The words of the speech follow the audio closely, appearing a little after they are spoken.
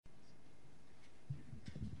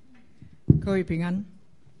各位平安。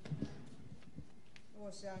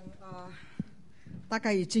我想大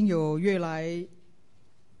概已经有越来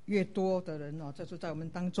越多的人这是在我们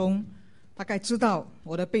当中大概知道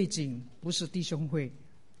我的背景不是弟兄会，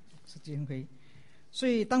是弟兄会。所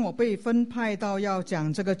以当我被分派到要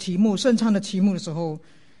讲这个题目圣餐的题目的时候，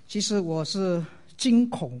其实我是惊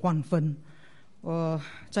恐万分。我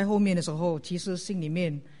在后面的时候，其实心里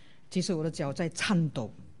面，其实我的脚在颤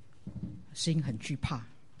抖，心很惧怕。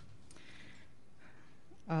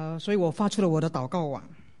所以我发出了我的祷告网。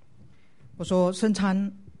我说圣餐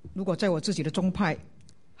如果在我自己的宗派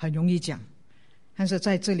很容易讲，但是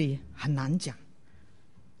在这里很难讲。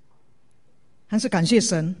但是感谢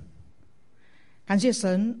神，感谢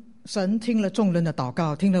神，神听了众人的祷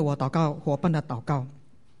告，听了我祷告伙伴的祷告，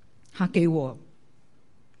他给我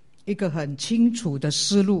一个很清楚的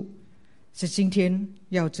思路，是今天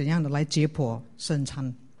要怎样的来解剖圣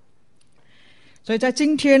餐。所以在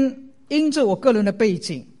今天，因着我个人的背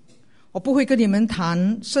景，我不会跟你们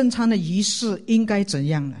谈圣餐的仪式应该怎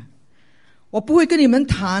样的，我不会跟你们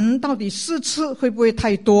谈到底4次会不会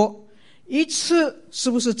太多，1次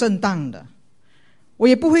是不是正当的，我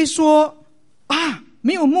也不会说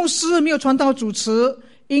没有牧师没有传道主持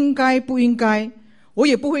应该不应该，我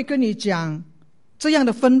也不会跟你讲这样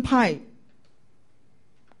的分派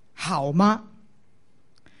好吗？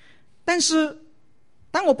但是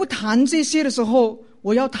当我不谈这些的时候，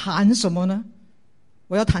我要谈什么呢？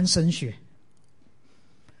我要谈神学。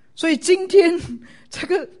所以今天这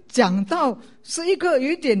个讲道是一个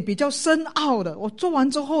有一点比较深奥的，我做完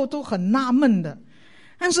之后都很纳闷的，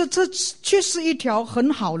但是这却是一条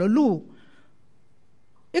很好的路，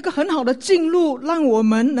一个很好的进入，让我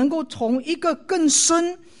们能够从一个更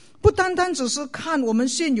深，不单单只是看我们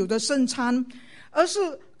现有的圣餐，而是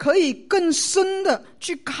可以更深的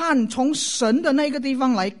去看，从神的那个地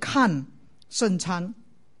方来看圣餐，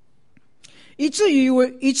以至于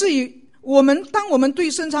当我们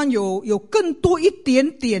对圣餐有更多一点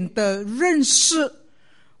点的认识，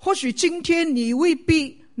或许今天你未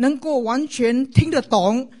必能够完全听得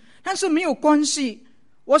懂，但是没有关系。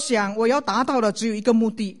我想我要达到的只有一个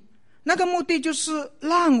目的，那个目的就是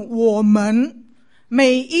让我们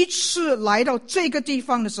每一次来到这个地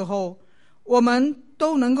方的时候，我们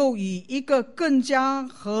都能够以一个更加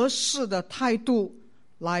合适的态度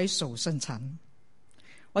来守圣餐。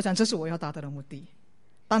我想这是我要达到的目的。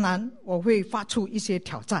当然我会发出一些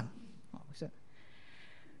挑战。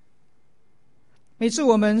每次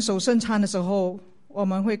我们守圣餐的时候，我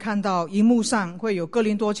们会看到荧幕上会有哥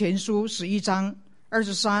林多前书11章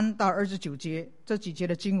23到29节这几节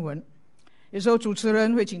的经文。有时候主持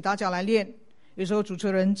人会请大家来练，有时候主持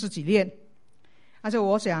人自己练。而且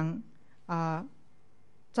我想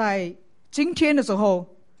在今天的时候，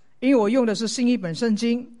因为我用的是新译本圣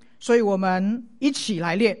经，所以我们一起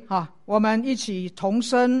来练我们一起同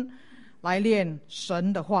声来练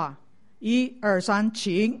神的话。1、2、3，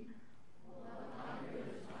请。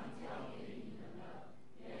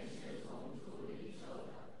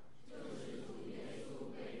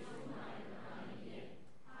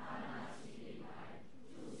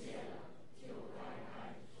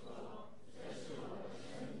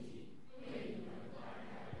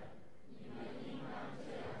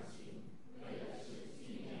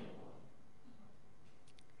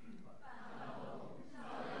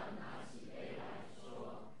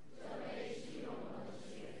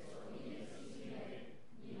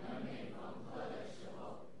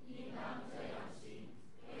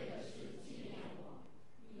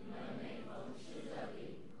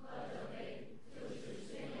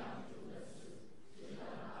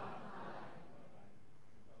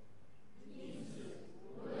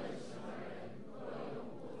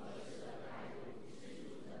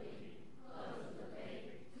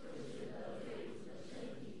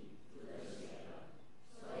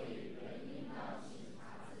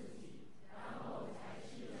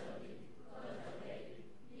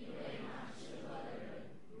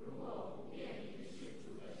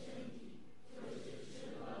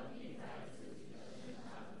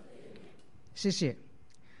谢谢。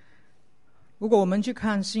如果我们去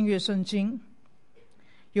看新约圣经，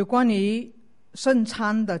有关于圣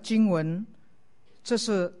餐的经文，这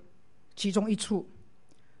是其中一处，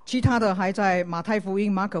其他的还在马太福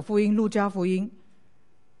音、马可福音、路加福音、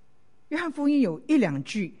约翰福音有1、2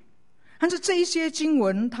句。但是这一些经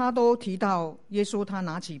文他都提到耶稣他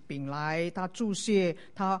拿起饼来，他祝谢，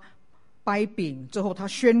他掰饼之后他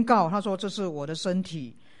宣告，他说这是我的身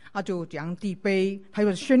体，他就将递杯，他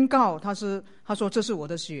又宣告他说这是我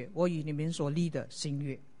的血，我与你们所立的新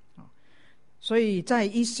约。所以在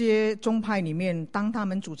一些宗派里面，当他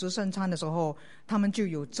们组织圣餐的时候，他们就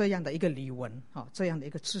有这样的一个礼文，这样的一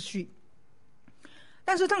个次序。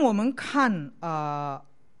但是当我们看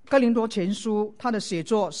哥林多前书他的写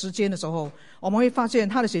作时间的时候，我们会发现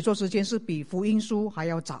他的写作时间是比福音书还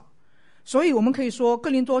要早。所以我们可以说哥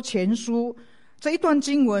林多前书这一段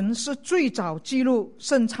经文是最早记录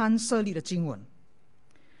圣餐设立的经文。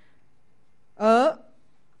而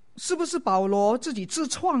是不是保罗自己自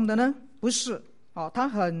创的呢？不是，他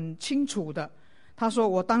很清楚的，他说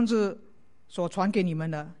我当日所传给你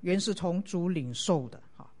们的原是从主领受的，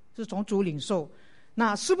是从主领受。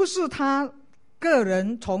那是不是他个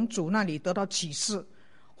人从主那里得到启示，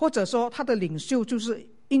或者说他的领袖就是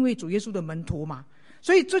因为主耶稣的门徒嘛？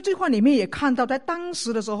所以这句话里面也看到在当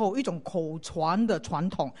时的时候一种口传的传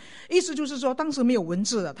统，意思就是说当时没有文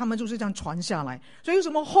字的，他们就是这样传下来。所以为什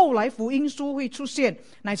么后来福音书会出现，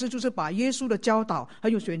乃至就是把耶稣的教导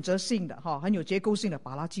很有选择性的很有结构性的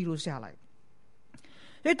把它记录下来。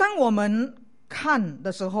所以当我们看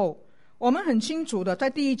的时候，我们很清楚的在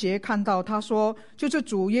第1节看到他说就是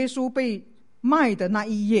主耶稣被卖的那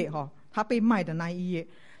一夜，他被卖的那一夜。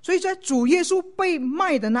所以在主耶稣被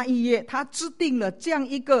卖的那一夜，他制定了这样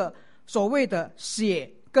一个所谓的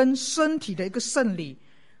血跟身体的一个圣礼，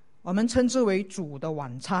我们称之为主的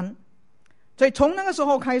晚餐。所以从那个时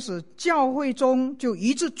候开始，教会中就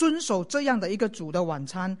一致遵守这样的一个主的晚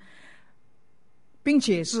餐，并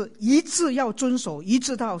且是一致要遵守，一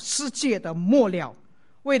直到世界的末了，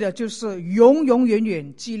为的就是永永远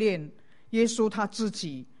远纪念耶稣他自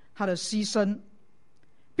己他的牺牲，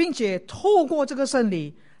并且透过这个圣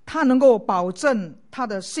礼，他能够保证他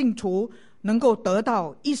的信徒能够得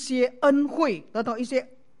到一些恩惠，得到一些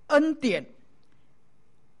恩典。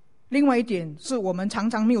另外一点是我们常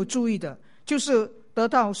常没有注意的，就是得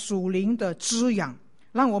到属灵的滋养，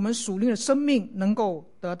让我们属灵的生命能够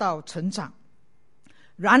得到成长。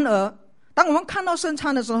然而当我们看到圣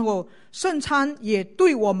餐的时候，圣餐也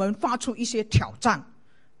对我们发出一些挑战，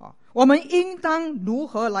我们应当如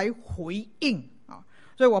何来回应。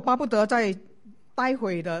所以我巴不得在待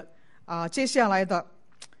会的接下来的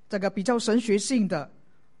这个比较神学性的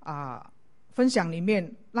分享里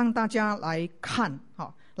面，让大家来看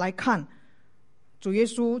主耶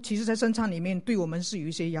稣其实在圣餐里面对我们是有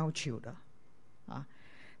一些要求的。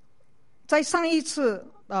在上一次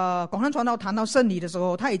广汉传道谈到圣礼的时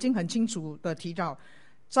候，他已经很清楚的提到，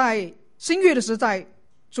在新约的时代，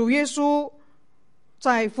主耶稣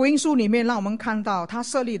在福音书里面让我们看到他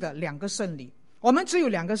设立的2个圣礼。我们只有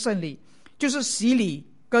2个圣礼，就是洗礼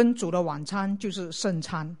跟主的晚餐，就是圣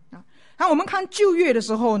餐。那我们看旧约的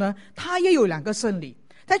时候呢，它也有2个圣礼。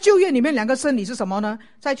在旧约里面2个圣礼是什么呢？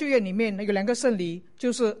在旧约里面有2个圣礼，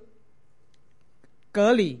就是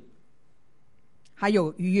革礼还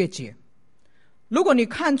有逾越节。如果你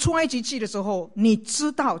看出埃及记的时候，你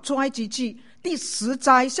知道出埃及记第10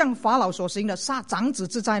灾向法老所行的杀长子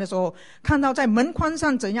之灾的时候，看到在门框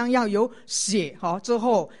上怎样要有血，之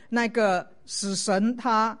后那个死神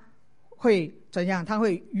他会怎样？他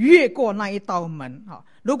会越过那一道门。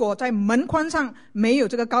如果在门框上没有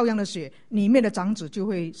这个羔羊的血，里面的长子就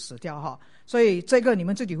会死掉。所以这个你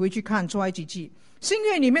们自己会去看出埃及记。新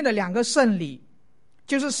约里面的2个圣礼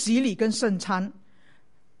就是洗礼跟圣餐。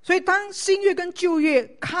所以当新约跟旧约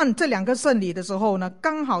看这2个圣礼的时候呢，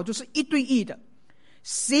刚好就是1对1的。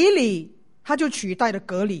洗礼它就取代了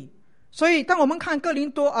革礼。所以当我们看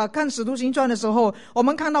看使徒行传的时候，我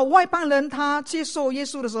们看到外邦人他接受耶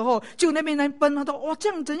稣的时候，就那边来奔，他说这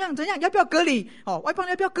样怎样怎样，要不要革礼？外邦人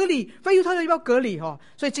要不要革礼？非犹太人要不要革礼？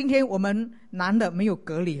所以今天我们男的没有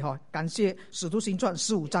革礼，感谢使徒行传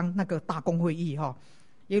15章那个大公会议，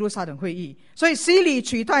耶路撒冷会议。所以洗礼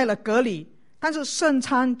取代了革礼，但是圣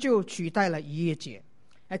餐就取代了逾越节。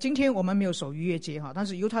今天我们没有守逾越节，但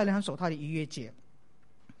是犹太人守他的逾越节。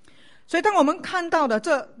所以当我们看到的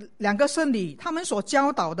这2个圣礼，他们所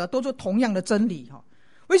教导的都是同样的真理。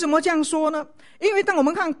为什么这样说呢？因为当我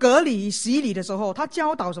们看革礼洗礼的时候，他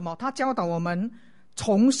教导什么？他教导我们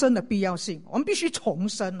重生的必要性，我们必须重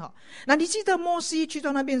生。那你记得摩西去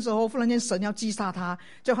到那边的时候，忽然间神要击杀他，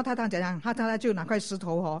就他太太怎样？他太太就拿块石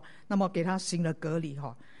头那么给他行了革礼。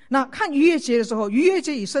那看逾越节的时候，逾越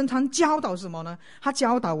节与圣餐教导什么呢？他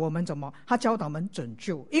教导我们怎么？他教导我们拯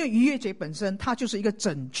救，因为逾越节本身它就是一个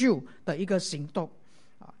拯救的一个行动。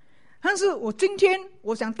但是今天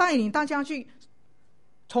我想带领大家去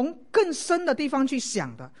从更深的地方去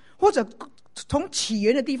想的，或者从起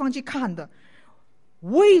源的地方去看的，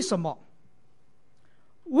为什么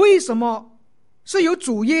是由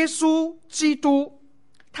主耶稣基督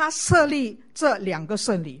他设立这2个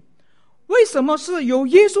圣礼？为什么是由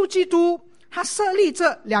耶稣基督他设立这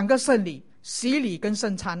2个圣礼，洗礼跟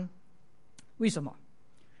圣餐？为什么？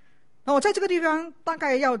那我在这个地方大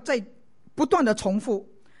概要再不断的重复，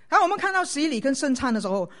当我们看到洗礼跟圣餐的时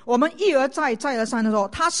候，我们一而再再而三的时候，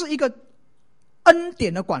它是一个恩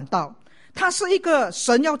典的管道，它是一个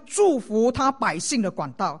神要祝福他百姓的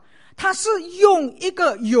管道，它是用一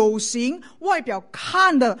个有形外表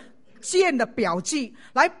看得见的表记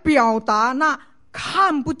来表达那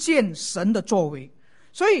看不见神的作为，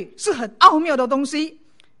所以是很奥妙的东西。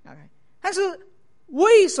但是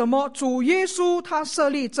为什么主耶稣他设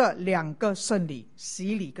立这两个圣礼，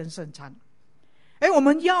洗礼跟圣餐？我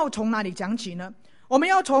们要从哪里讲起呢？我们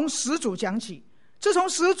要从始祖讲起。自从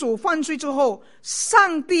始祖犯罪之后，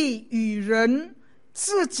上帝与人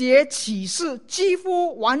自结启示几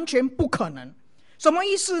乎完全不可能。什么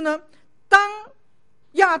意思呢？当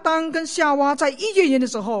亚当跟夏娃在伊甸园的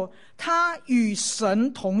时候，他与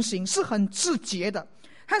神同行是很自结的。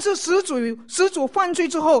但是始祖犯罪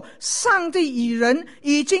之后，上帝与人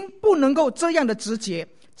已经不能够这样的直接，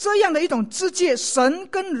这样的一种直接，神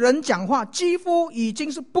跟人讲话几乎已经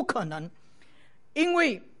是不可能。因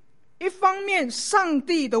为一方面上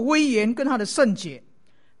帝的威严跟他的圣洁，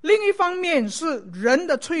另一方面是人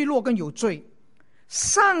的脆弱跟有罪。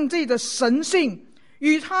上帝的神性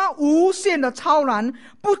与他无限的超然，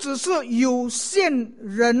不只是有限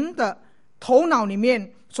人的头脑里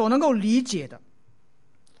面所能够理解的，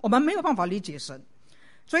我们没有办法理解神。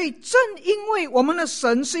所以正因为我们的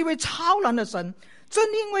神是一位超然的神，正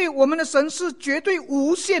因为我们的神是绝对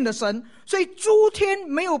无限的神，所以诸天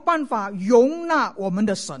没有办法容纳我们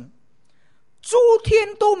的神，诸天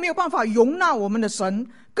都没有办法容纳我们的神，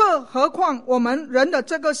更何况我们人的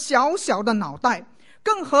这个小小的脑袋，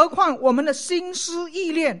更何况我们的心思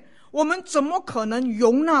意念，我们怎么可能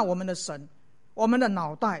容纳我们的神？我们的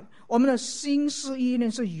脑袋，我们的心思意念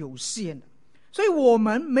是有限的，所以我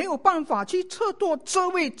们没有办法去测度这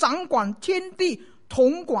位掌管天地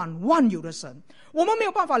统管万有的神，我们没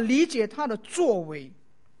有办法理解他的作为。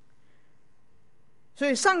所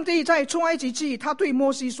以上帝在出埃及记，他对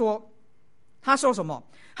摩西说，他说什么？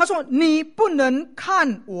他说你不能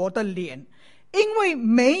看我的脸，因为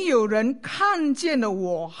没有人看见了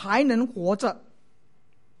我还能活着。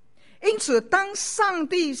因此当上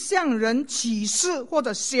帝向人启示或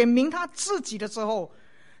者显明他自己的时候，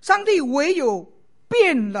上帝唯有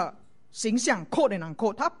变了形象，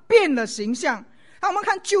他变了形象。当我们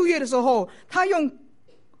看旧约的时候，他用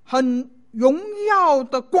很荣耀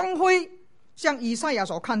的光辉，像以赛亚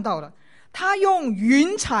所看到的，他用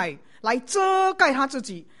云彩来遮盖他自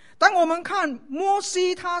己。当我们看摩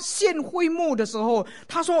西他献会幕的时候，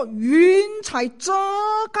他说云彩遮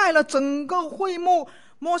盖了整个会幕，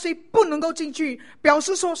摩西不能够进去，表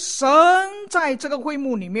示说神在这个会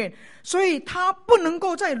幕里面，所以他不能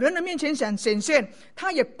够在人的面前显现，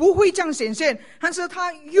他也不会这样显现。但是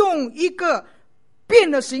他用一个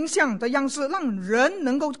变了形象的样式，让人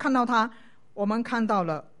能够看到他。我们看到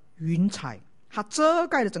了云彩，他遮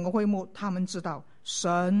盖了整个会幕，他们知道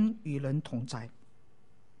神与人同在。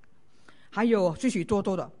还有许许多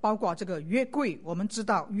多的，包括这个约柜，我们知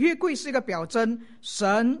道约柜是一个表征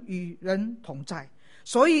神与人同在，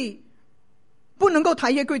所以不能够抬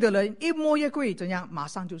约柜的人一摸约柜怎样，马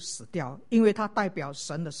上就死掉，因为它代表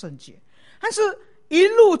神的圣洁。但是一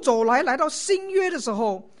路走来，来到新约的时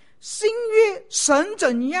候，新约神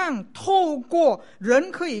怎样透过人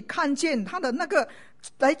可以看见他的那个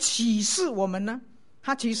来启示我们呢？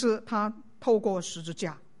他其实他透过十字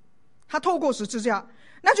架，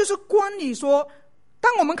那就是关于说，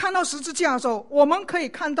当我们看到十字架的时候，我们可以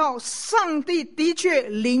看到上帝的确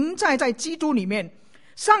临在基督里面，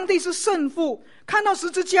上帝是圣父。看到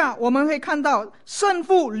十字架，我们会看到圣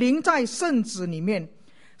父临在圣子里面，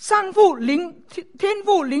天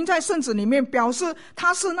父临在圣子里面，表示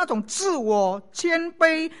他是那种自我谦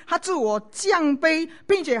卑，他自我降卑，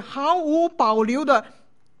并且毫无保留的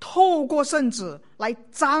透过圣子来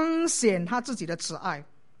彰显他自己的慈爱。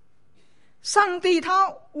上帝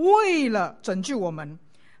他为了拯救我们，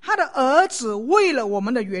他的儿子为了我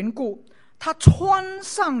们的缘故，他穿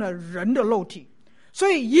上了人的肉体。所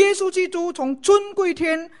以耶稣基督从尊贵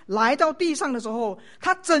天来到地上的时候，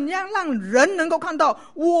他怎样让人能够看到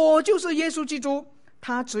我就是耶稣基督？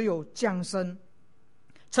他只有降生，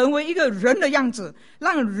成为一个人的样子，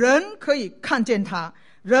让人可以看见他，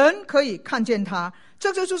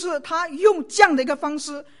这就是他用这样的一个方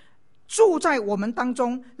式住在我们当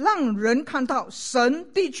中，让人看到神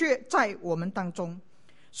的确在我们当中。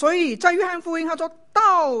所以在约翰福音他说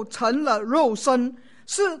道成了肉身，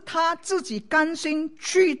是他自己甘心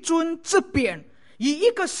屈尊自贬，以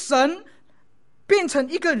一个神变成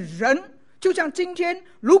一个人。就像今天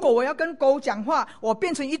如果我要跟狗讲话，我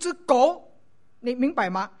变成一只狗，你明白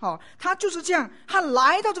吗？他就是这样，他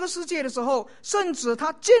来到这个世界的时候，甚至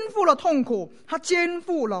他肩负了痛苦，他肩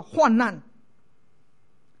负了患难。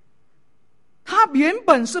原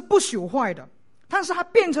本是不朽坏的，但是他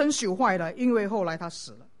变成朽坏了，因为后来他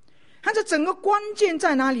死了。但是整个关键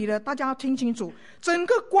在哪里呢？大家要听清楚，整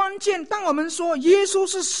个关键，当我们说耶稣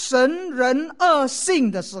是神人二性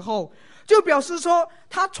的时候，就表示说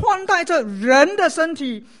他穿戴着人的身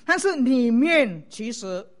体，但是里面其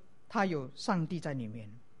实他有上帝在里面。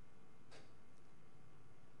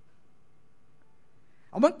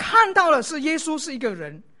我们看到的是耶稣是一个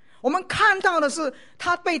人，我们看到的是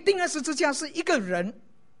他被钉在十字架是一个人，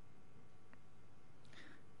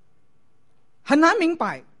很难明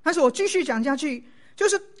白。但是我继续讲下去，就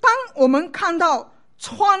是当我们看到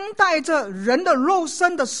穿戴着人的肉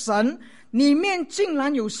身的神里面竟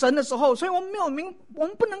然有神的时候，所以我们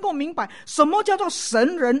不能够明白什么叫做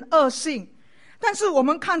神人二性。但是我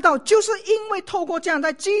们看到，就是因为透过这样，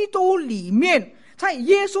在基督里面，在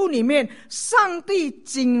耶稣里面，上帝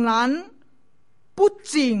竟然不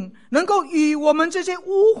仅能够与我们这些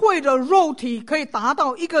污秽的肉体可以达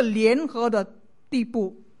到一个联合的地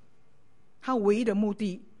步，他唯一的目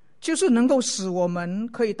的就是能够使我们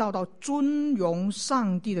可以到尊荣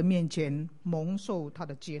上帝的面前，蒙受他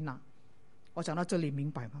的接纳。我讲到这里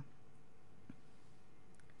明白吗？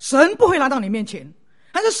神不会来到你面前，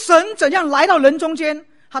但是神怎样来到人中间？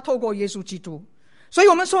他透过耶稣基督。所以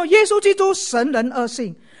我们说耶稣基督神人二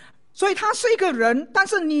性，所以他是一个人，但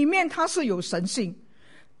是里面他是有神性。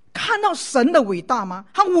看到神的伟大吗？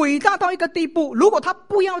他伟大到一个地步，如果他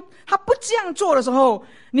不这样做的时候，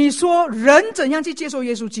你说人怎样去接受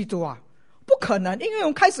耶稣基督啊？不可能，因为我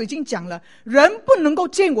们开始已经讲了，人不能够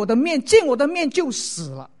见我的面，见我的面就死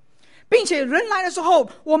了。并且人来的时候，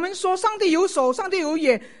我们说上帝有手，上帝有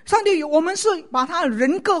眼，我们是把他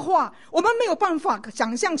人格化，我们没有办法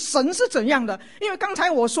想象神是怎样的。因为刚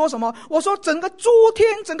才我说什么？我说整个诸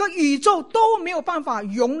天，整个宇宙都没有办法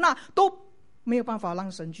容纳，都没有办法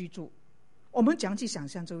让神居住。我们怎样去想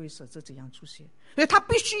象这位神是怎样出现？所以他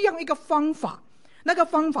必须要一个方法，那个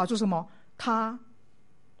方法就是什么？他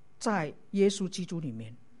在耶稣基督里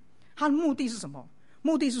面，他的目的是什么？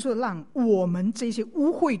目的是让我们这些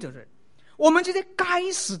污秽的人，我们这些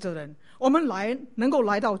该死的人，我们能够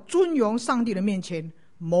来到尊荣上帝的面前，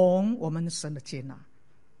蒙我们神的接纳。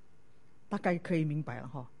大概可以明白了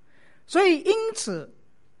哈。所以因此，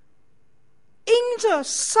因着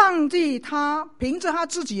上帝他凭着他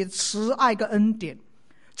自己的慈爱跟恩典，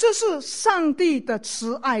这是上帝的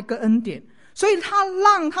慈爱跟恩典，所以他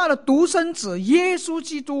让他的独生子耶稣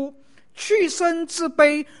基督去身自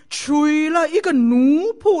卑，取了一个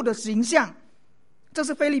奴仆的形象。这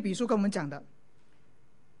是腓立比书跟我们讲的，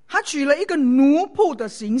他取了一个奴仆的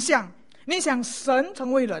形象。你想神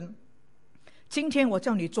成为人，今天我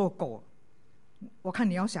叫你做狗，我看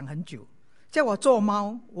你要想很久；叫我做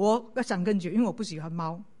猫，我要想更久，因为我不喜欢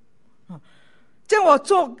猫。叫我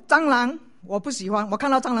做蟑螂，我不喜欢，我看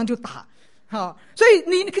到蟑螂就打。所以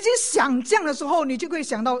你可以想象的时候，你就可以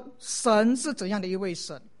想到神是怎样的一位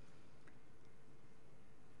神。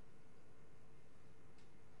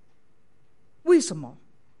为什么？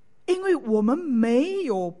因为我们没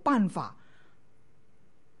有办法。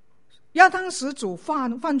亚当始祖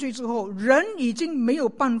犯罪之后，人已经没有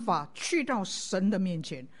办法去到神的面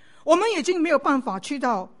前，我们已经没有办法去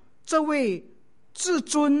到这位至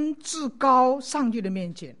尊至高上帝的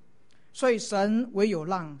面前，所以神唯有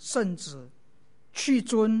让圣子去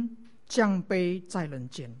尊降卑在人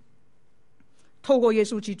间，透过耶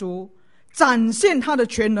稣基督展现他的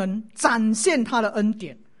全能，展现他的恩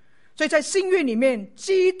典。所以在新约里面，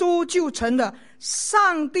基督就成了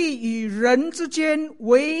上帝与人之间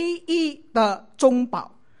唯一的中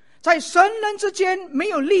保，在神人之间没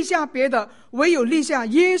有立下别的，唯有立下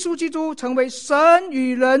耶稣基督成为神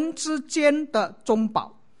与人之间的中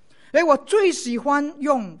保。所以我最喜欢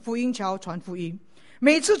用福音桥传福音，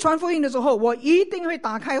每次传福音的时候，我一定会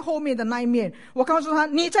打开后面的那一面，我告诉他，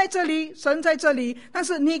你在这里，神在这里，但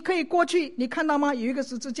是你可以过去，你看到吗？有一个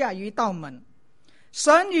十字架，有一道门。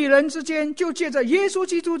神与人之间就借着耶稣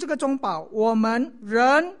基督这个中保，我们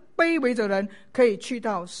人卑微的人可以去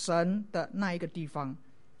到神的那一个地方。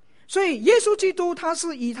所以耶稣基督他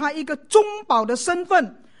是以他一个中保的身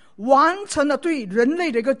份完成了对人类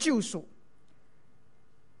的一个救赎。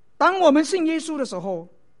当我们信耶稣的时候，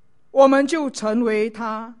我们就成为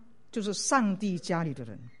他就是上帝家里的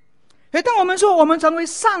人。所以当我们说我们成为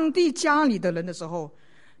上帝家里的人的时候，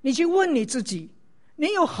你去问你自己，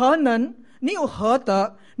你有何能，你有何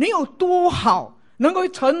德，你有多好，能够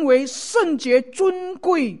成为圣洁尊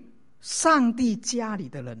贵上帝家里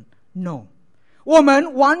的人？ No， 我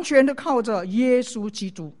们完全的靠着耶稣基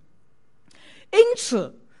督。因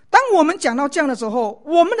此当我们讲到这样的时候，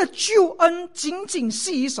我们的救恩仅仅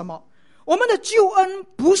是以什么？我们的救恩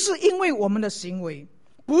不是因为我们的行为，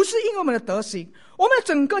不是因为我们的德行，我们的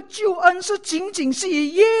整个救恩是仅仅是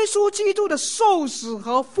以耶稣基督的受死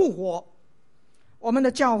和复活。我们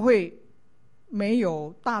的教会没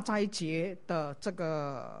有大斋节的这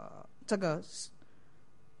个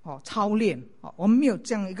操练，我们没有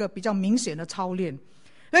这样一个比较明显的操练，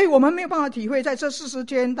所以我们没有办法体会在这40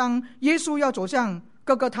天，当耶稣要走向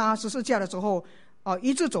各个他十字架的时候，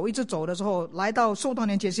一直走的时候，来到受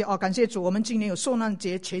难节期，感谢主，我们今年有受难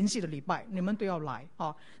节前夕的礼拜，你们都要来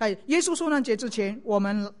在耶稣受难节之前，我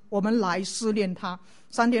们来思念他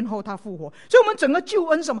，3天后他复活。所以我们整个救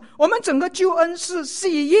恩是什么？我们整个救恩是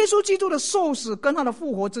以耶稣基督的受死跟他的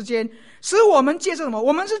复活之间，使我们借着什么？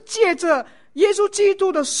我们是借着耶稣基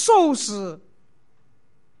督的受死，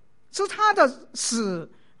是他的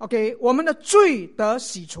死，OK， 我们的罪得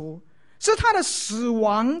洗除，是他的死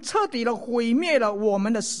亡彻底的毁灭了我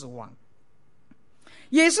们的死亡，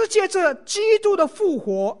也是借着基督的复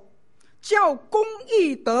活，叫公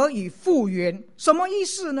义得以复原。什么意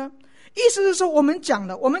思呢？意思是说，我们讲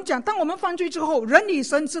当我们犯罪之后，人与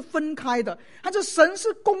神是分开的，但是神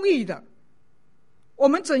是公义的，我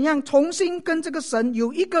们怎样重新跟这个神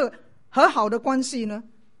有一个和好的关系呢？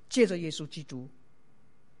借着耶稣基督，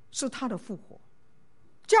是他的复活，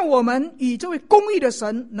叫我们与这位公义的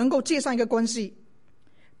神能够接上一个关系，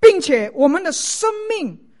并且我们的生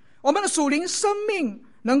命，我们的属灵生命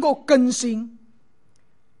能够更新，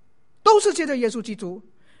都是借着耶稣基督。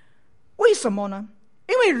为什么呢？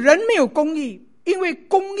因为人没有公义，因为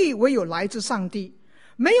公义唯有来自上帝，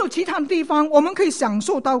没有其他的地方我们可以享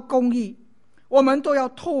受到公义，我们都要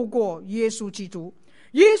透过耶稣基督。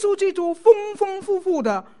耶稣基督丰丰富富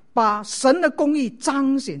的把神的公义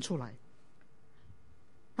彰显出来，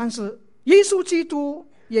但是耶稣基督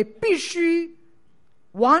也必须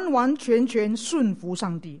完完全全顺服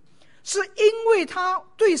上帝，是因为他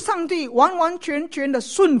对上帝完完全全的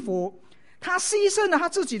顺服，他牺牲了他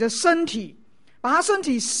自己的身体，把他身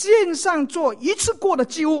体献上做一次过的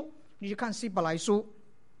救。你去看希伯来书，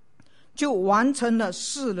就完成了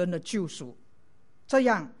世人的救赎，这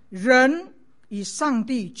样人与上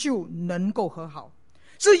帝就能够和好。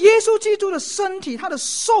是耶稣基督的身体，他的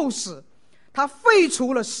受死，他废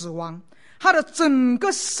除了死亡，他的整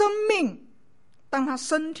个生命，当他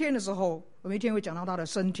升天的时候，我们一天会讲到他的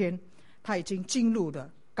升天，他已经进入了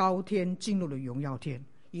高天，进入了荣耀天，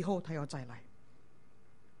以后他要再来。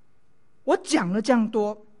我讲了这样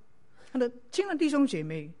多，亲爱的弟兄姐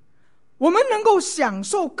妹，我们能够享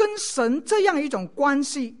受跟神这样一种关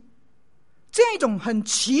系，这样一种很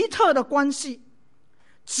奇特的关系，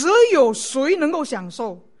只有谁能够享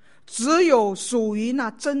受？只有属于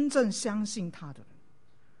那真正相信他的人，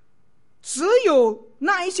只有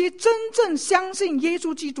那一些真正相信耶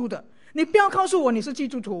稣基督的。你不要告诉我你是基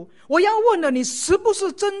督徒，我要问的，你是不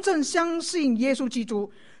是真正相信耶稣基督？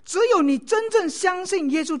只有你真正相信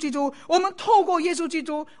耶稣基督，我们透过耶稣基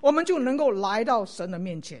督，我们就能够来到神的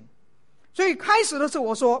面前。所以开始的时候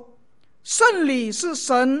我说，圣礼是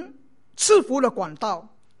神赐福的管道，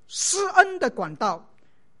施恩的管道。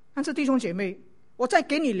但是弟兄姐妹，我再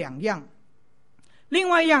给你2样，另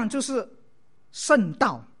外一样就是圣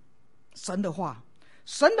道，神的话。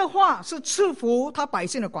神的话是赐福他百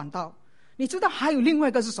姓的管道。你知道还有另外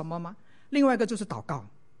一个是什么吗？另外一个就是祷告。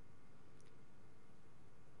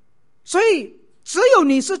所以只有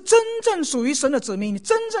你是真正属于神的子民，你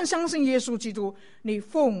真正相信耶稣基督，你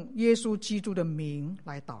奉耶稣基督的名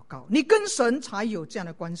来祷告，你跟神才有这样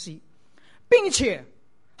的关系。并且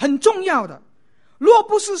很重要的，若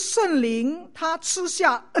不是圣灵他赐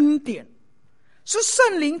下恩典，是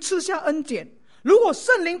圣灵赐下恩典，如果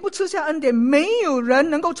圣灵不赐下恩典，没有人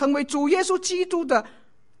能够成为主耶稣基督的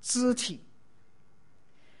肢体。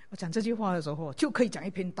我讲这句话的时候就可以讲一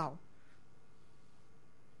篇道。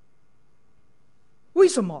为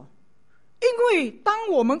什么？因为当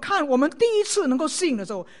我们看我们第一次能够信的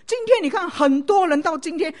时候，今天你看很多人到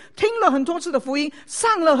今天听了很多次的福音，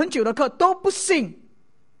上了很久的课都不信。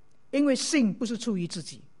因为信不是出于自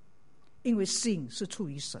己，因为信是出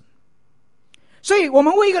于神。所以我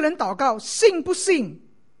们为一个人祷告，信不信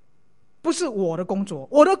不是我的工作，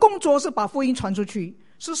我的工作是把福音传出去，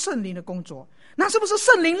是圣灵的工作。那是不是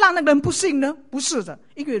圣灵让那个人不信呢？不是的，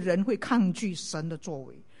因为人会抗拒神的作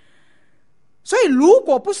为。所以如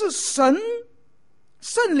果不是圣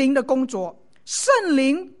灵的工作，圣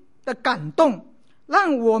灵的感动，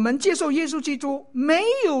让我们接受耶稣基督，没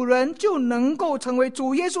有人就能够成为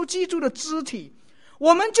主耶稣基督的肢体，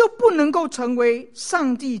我们就不能够成为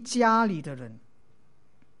上帝家里的人。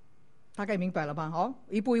大概明白了吧？好，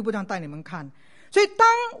一步一步这样带你们看。所以当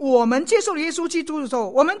我们接受耶稣基督的时候，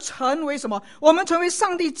我们成为什么？我们成为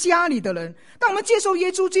上帝家里的人。当我们接受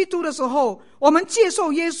耶稣基督的时候，我们接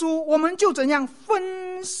受耶稣，我们就怎样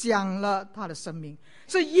分分享了他的生命，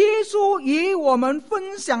是耶稣与我们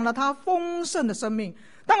分享了他丰盛的生命。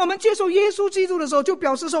当我们接受耶稣基督的时候，就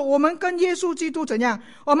表示说我们跟耶稣基督怎样？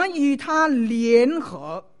我们与他联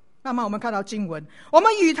合。那么我们看到经文，我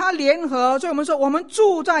们与他联合，所以我们说我们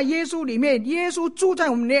住在耶稣里面，耶稣住在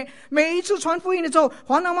我们里面。每一次传福音的时候，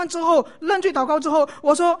还难完之后，认罪祷告之后，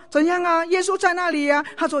我说怎样啊？耶稣在那里啊？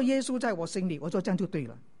他说耶稣在我心里。我说这样就对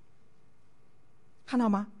了，看到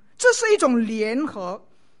吗？这是一种联合。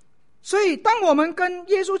所以当我们跟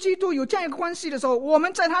耶稣基督有这样一个关系的时候，我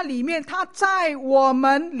们在他里面，他在我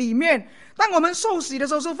们里面。当我们受洗的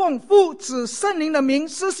时候，是奉父子圣灵的名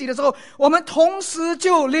施洗的时候，我们同时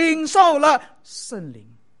就领受了圣灵。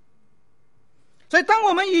所以当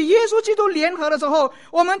我们与耶稣基督联合的时候，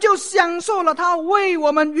我们就享受了他为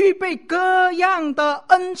我们预备各样的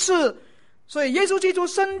恩赐。所以耶稣基督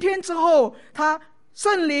升天之后，他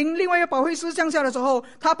圣灵另外一个保惠师降下的时候，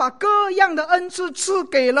他把各样的恩赐赐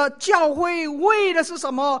给了教会，为的是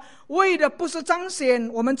什么？为的不是彰显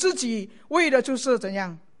我们自己，为的就是怎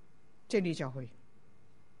样建立教会。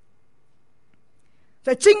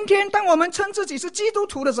在今天当我们称自己是基督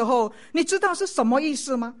徒的时候，你知道是什么意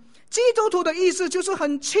思吗？基督徒的意思就是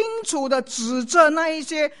很清楚的指着那一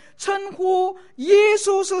些称呼耶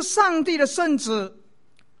稣是上帝的圣子，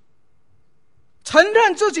承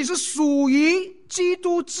认自己是属于基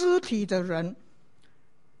督肢体的人，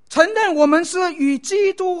承认我们是与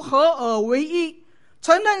基督合而为一，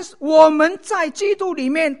承认我们在基督里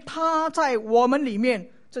面，他在我们里面，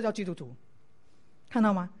这叫基督徒。看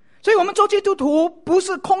到吗？所以我们做基督徒不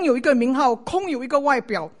是空有一个名号，空有一个外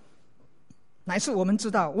表，乃是我们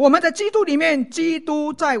知道我们在基督里面，基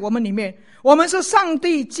督在我们里面，我们是上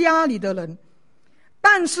帝家里的人。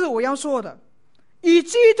但是我要说的，与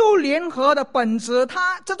基督联合的本质，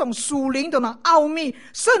它这种属灵的奥秘，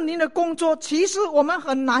圣灵的工作，其实我们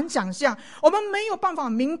很难想象，我们没有办法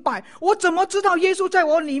明白。我怎么知道耶稣在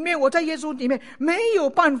我里面，我在耶稣里面？没有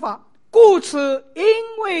办法。故此因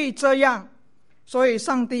为这样，所以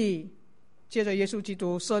上帝借着耶稣基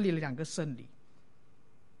督设立了2个圣礼，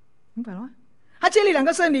明白了吗？他建立2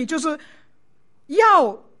个圣礼，就是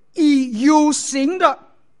要以有形的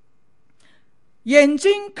眼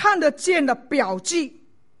睛看得见的表记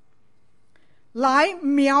来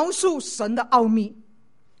描述神的奥秘。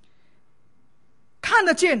看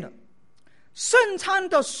得见的圣餐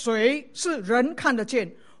的水是人看得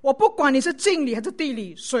见，我不管你是近里还是地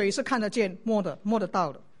里，水是看得见摸得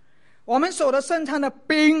到的。我们手的圣餐的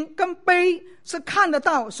饼跟杯是看得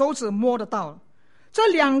到，手指摸得到的。这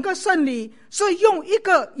2个圣礼是用一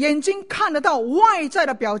个眼睛看得到外在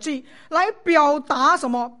的表记来表达什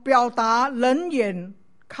么？表达人眼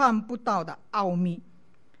看不到的奥秘，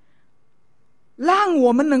让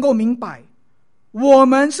我们能够明白我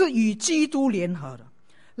们是与基督联合的，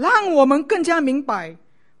让我们更加明白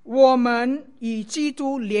我们与基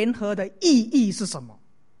督联合的意义是什么，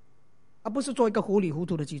而不是做一个糊里糊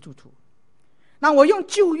涂的基督徒。那我用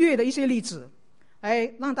旧约的一些例子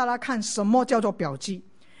来让大家看什么叫做表记。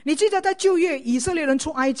你记得在旧约以色列人出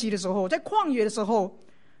埃及的时候，在旷野的时候，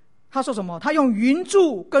他说什么？他用云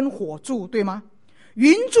柱跟火柱，对吗？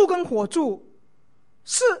云柱跟火柱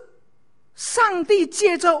是上帝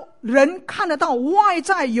借着人看得到外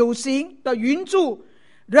在有形的云柱，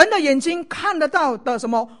人的眼睛看得到的什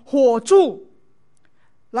么火柱，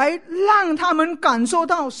来让他们感受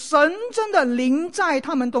到神真的临在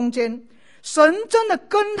他们中间，神真的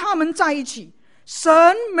跟他们在一起，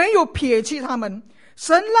神没有撇弃他们。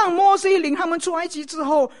神让摩西领他们出埃及之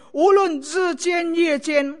后，无论日间夜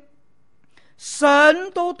间，神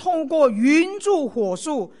都透过云柱火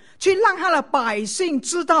柱去让他的百姓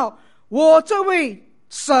知道，我这位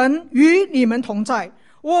神与你们同在，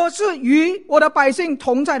我是与我的百姓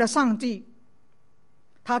同在的上帝。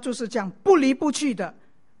他就是这样不离不弃的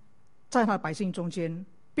在他的百姓中间，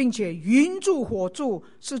并且云柱火柱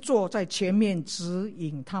是坐在前面指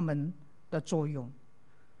引他们的作用。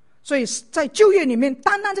所以在旧约里面，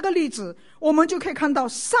单单这个例子，我们就可以看到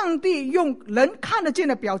上帝用人看得见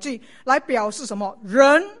的表记来表示什么？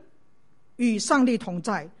人与上帝同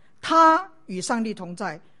在，他与上帝同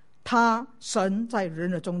在，他神在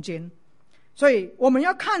人的中间。所以我们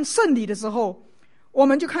要看圣礼的时候，我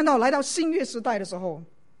们就看到来到新约时代的时候，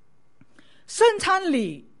圣餐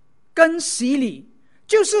礼跟洗礼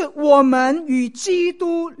就是我们与基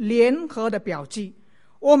督联合的表记。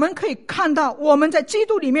我们可以看到我们在基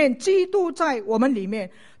督里面，基督在我们里面，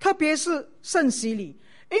特别是圣洗礼。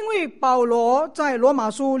因为保罗在罗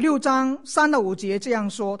马书6章3到5节这样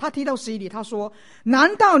说，他提到洗礼，他说：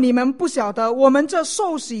难道你们不晓得我们这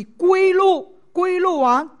受洗归入归入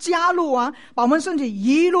加入把我们身体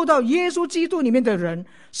移入到耶稣基督里面的人，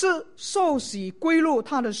是受洗归入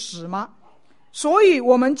他的死吗？所以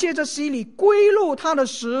我们借着洗礼归入他的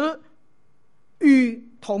死，与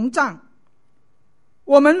同葬，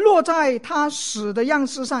我们落在他死的样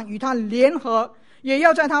式上与他联合，也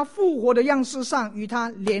要在他复活的样式上与他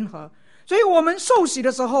联合。所以我们受洗的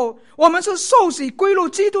时候，我们是受洗归入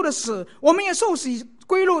基督的死，我们也受洗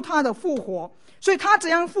归入他的复活。所以他怎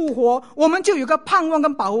样复活，我们就有个盼望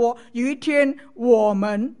跟把握，有一天我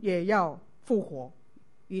们也要复活，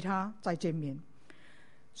与他再见面。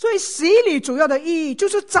所以洗礼主要的意义就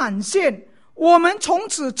是展现我们从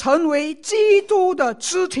此成为基督的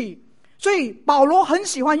肢体。所以保罗很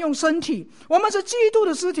喜欢用身体，我们是基督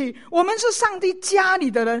的肢体，我们是上帝家里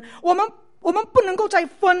的人，我们不能够再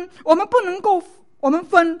分，我们不能够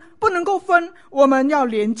分，我们要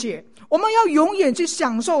连结，我们要永远去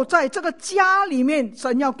享受在这个家里面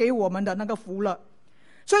神要给我们的那个福乐。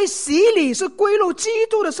所以洗礼是归入基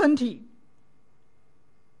督的身体，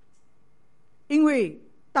因为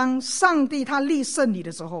当上帝他立圣礼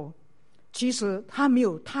的时候，其实他没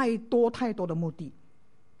有太多的目的。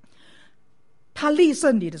他立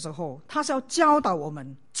圣礼的时候，他是要教导我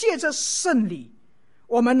们借着圣礼，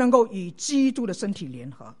我们能够与基督的身体联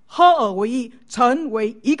合，合而为一，成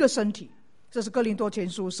为一个身体。这是哥林多前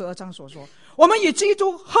书12章所说，我们与基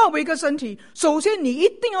督合为一个身体，首先你一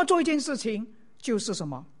定要做一件事情，就是什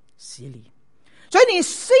么？洗礼。所以你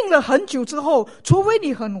信了很久之后，除非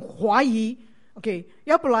你很怀疑 OK，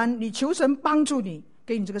 要不然你求神帮助你，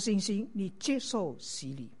给你这个信心，你接受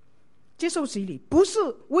洗礼。接受洗礼不是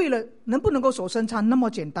为了能不能够守圣餐那么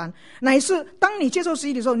简单，乃是当你接受洗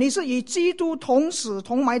礼的时候，你是与基督同死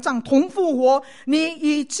同埋葬同复活，你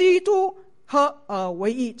与基督合而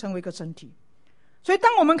为一，成为一个身体。所以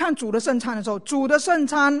当我们看主的圣餐的时候，主的圣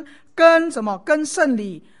餐跟什么？跟圣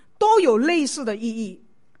礼都有类似的意义。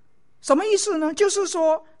什么意思呢？就是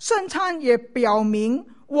说圣餐也表明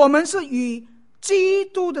我们是与基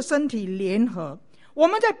督的身体联合，我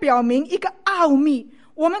们在表明一个奥秘。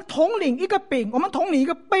我们统领一个饼，我们统领一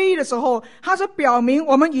个杯的时候，它是表明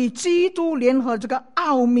我们与基督联合这个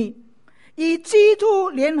奥秘。与基督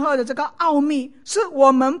联合的这个奥秘是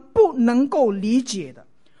我们不能够理解的，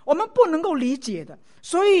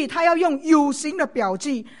所以他要用有形的表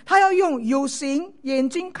记，他要用有形眼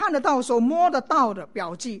睛看得到手摸得到的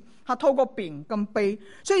表记，他透过饼跟杯。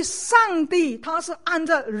所以上帝他是按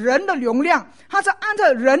照人的容量，他是按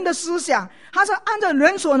照人的思想，他是按照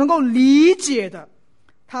人所能够理解的，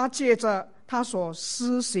他借着他所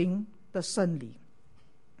施行的圣礼，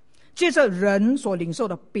借着人所领受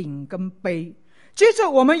的饼跟杯，借着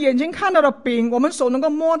我们眼睛看到的饼，我们手能够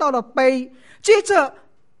摸到的杯，借着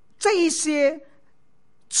这一些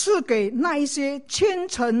赐给那一些虔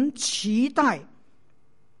诚期待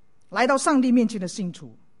来到上帝面前的信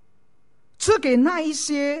徒，赐给那一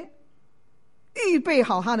些预备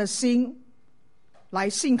好他的心来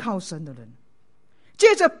信靠神的人，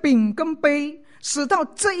借着饼跟杯，使到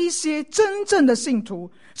这一些真正的信徒，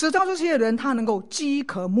使到这些人他能够饥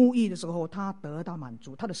渴慕义的时候，他得到满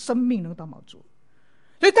足，他的生命能够得到满足。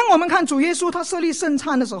所以当我们看主耶稣他设立圣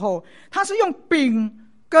餐的时候，他是用饼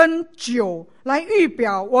跟酒来预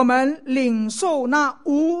表我们领受那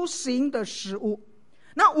无形的食物。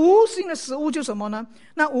那无形的食物就是什么呢？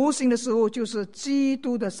那无形的食物就是基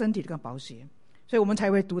督的身体跟宝血。所以我们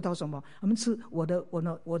才会读到什么？我们吃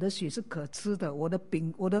我的血是可吃的，我的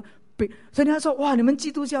饼。所以他说：哇，你们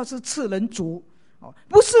基督教是吃人族哦，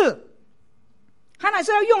不是，他乃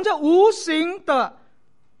是要用这无形的，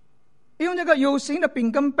用这个有形的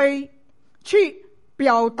饼跟杯去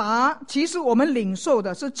表达，其实我们领受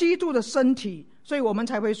的是基督的身体，所以我们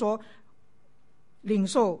才会说领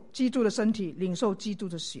受基督的身体，领受基督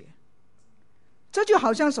的血。这就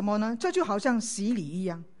好像什么呢？这就好像洗礼一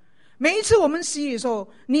样。每一次我们洗礼的时候，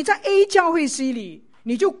你在 A 教会洗礼，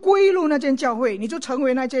你就归入那间教会，你就成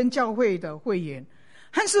为那间教会的会员。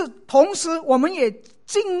但是同时我们也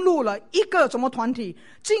进入了一个什么团体，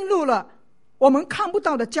进入了我们看不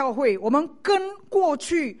到的教会，我们跟过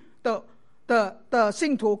去的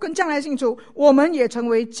信徒，跟将来的信徒，我们也成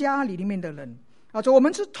为家里面的人啊！我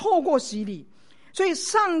们是透过洗礼，所以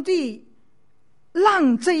上帝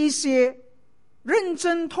让这一些认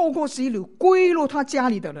真透过洗礼归入他家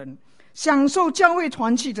里的人，享受教会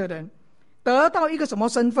团契的人，得到一个什么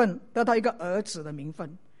身份？得到一个儿子的名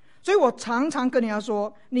分。所以我常常跟人家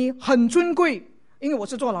说，你很尊贵，因为我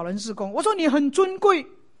是做老人事工，我说你很尊贵，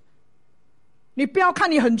你不要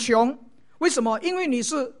看你很穷。为什么？因为你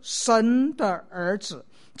是神的儿子，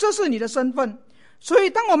这是你的身份。所以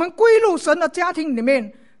当我们归入神的家庭里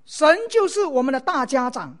面，神就是我们的大家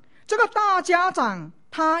长。这个大家长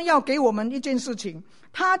他要给我们一件事情，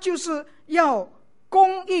他就是要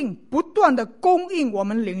供应，不断的供应我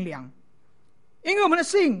们灵粮。因为我们的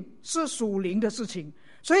信是属灵的事情，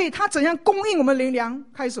所以他怎样供应我们灵粮？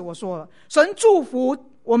开始我说了，神祝福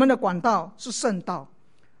我们的管道是圣道，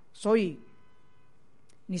所以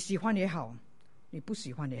你喜欢也好，你不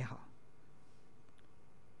喜欢也好，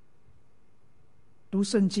读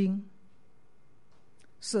圣经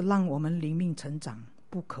是让我们灵命成长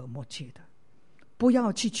不可或缺的。不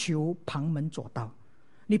要去求旁门左道，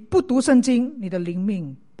你不读圣经，你的灵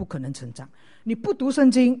命不可能成长，你不读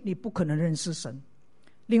圣经，你不可能认识神。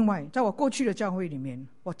另外，在我过去的教会里面，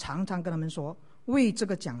我常常跟他们说，为这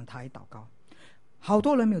个讲台祷告。好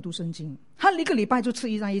多人没有读圣经，他一个礼拜就吃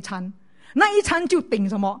那一餐，那一餐就顶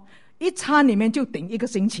什么？一餐里面就顶一个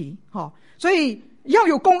星期，所以要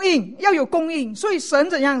有供应，要有供应。所以神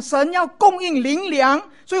怎样？神要供应灵粮。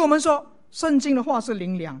所以我们说，圣经的话是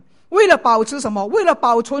灵粮，为了保持什么？为了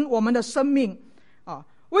保存我们的生命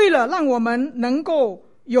为了让我们能够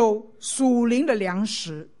有属灵的粮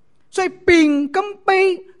食。所以饼跟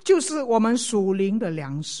杯就是我们属灵的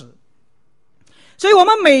粮食。所以我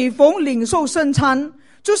们每逢领受圣餐，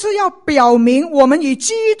就是要表明我们与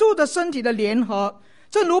基督的身体的联合。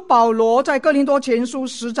正如保罗在哥林多前书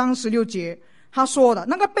10章16节他说的，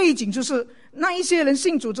那个背景就是那一些人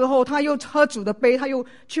信主之后，他又喝主的杯，他又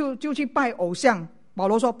就去拜偶像。保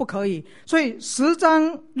罗说不可以，所以10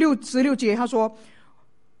章16节他说，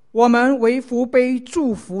我们为福杯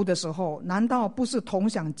祝福的时候，难道不是同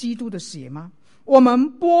享基督的血吗？我们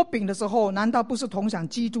擘饼的时候，难道不是同享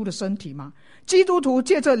基督的身体吗？基督徒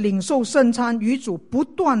借着领受圣餐与主不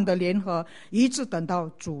断的联合，一直等到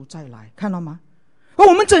主再来。看到吗？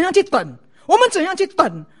我们怎样去等？我们怎样去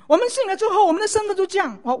等？我们信了之后，我们的身份就这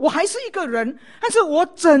样，我还是一个人，但是我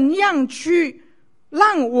怎样去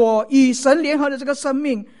让我与神联合的这个生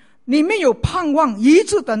命里面有盼望，一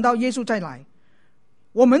直等到耶稣再来？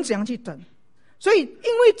我们怎样去等？所以因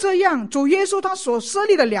为这样，主耶稣他所设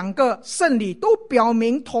立的2个圣礼都表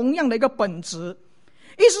明同样的一个本质。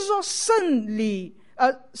意思是说，圣礼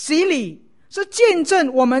洗礼是见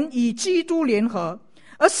证我们与基督联合，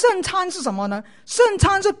而圣餐是什么呢？圣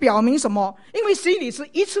餐是表明什么？因为洗礼是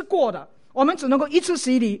一次过的，我们只能够一次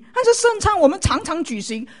洗礼，但是圣餐我们常常举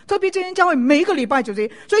行，特别这间教会每一个礼拜举行。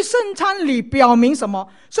所以圣餐礼表明什么？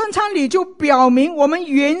圣餐礼就表明我们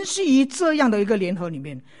延续于这样的一个联合里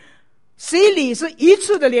面。洗礼是一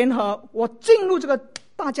次的联合，我进入这个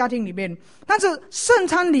大家庭里面，但是圣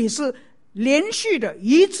餐礼是连续的，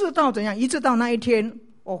一直到怎样？一直到那一天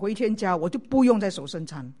我回天家，我就不用再守圣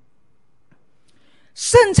餐。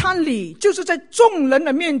圣餐礼就是在众人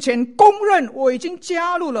的面前公认我已经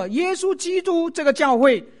加入了耶稣基督这个教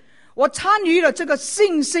会，我参与了这个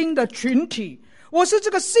信心的群体，我是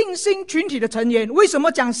这个信心群体的成员。为什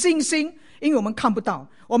么讲信心？因为我们看不到，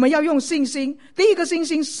我们要用信心。第一个信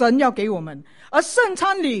心神要给我们，而圣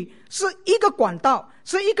餐礼是一个管道，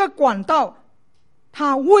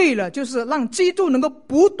他为了就是让基督能够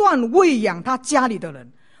不断喂养他家里的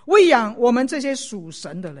人，喂养我们这些属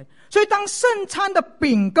神的人。所以当圣餐的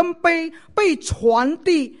饼跟杯被传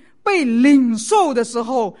递被领受的时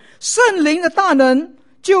候，圣灵的大能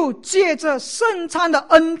就借着圣餐的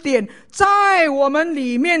恩典在我们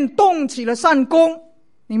里面动起了善功。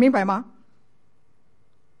你明白吗？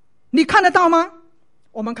你看得到吗？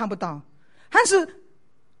我们看不到，但是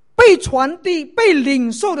被传递被领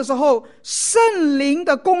受的时候，圣灵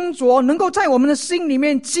的工作能够在我们的心里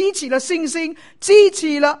面激起了信心，激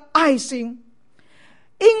起了爱心。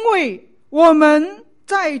因为我们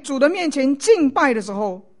在主的面前敬拜的时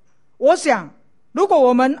候，我想如果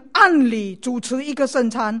我们按理主持一个圣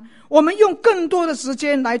餐，我们用更多的时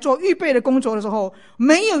间来做预备的工作的时候，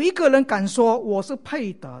没有一个人敢说我是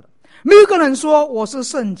配得的，没有一个人说我是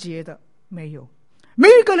圣洁的，没有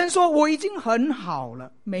一个人说我已经很好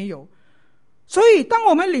了，没有。所以当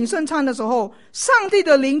我们领圣餐的时候，上帝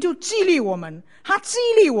的灵就激励我们，他激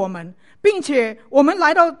励我们，并且我们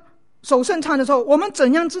来到守圣餐的时候，我们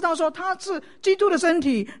怎样知道说他是基督的身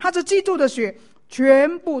体，他是基督的血？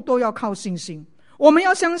全部都要靠信心。我们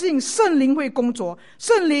要相信圣灵会工作，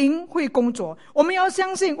圣灵会工作。我们要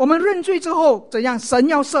相信我们认罪之后怎样，神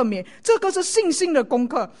要赦免，这个是信心的功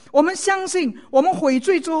课。我们相信我们悔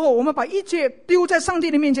罪之后，我们把一切丢在上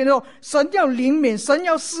帝的面前之后，神要怜悯，神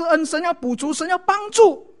要施恩，神要补足，神要帮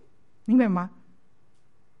助，明白吗？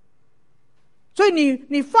所以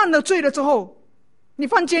你犯了罪了之后，你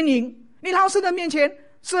犯奸淫，你来到神的面前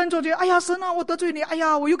施恩做罪，哎呀神啊，我得罪你，哎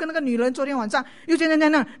呀我又跟那个女人昨天晚上又这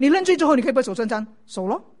样，你认罪之后，你可以不可以守圣餐？守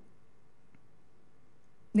咯。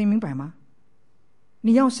你明白吗？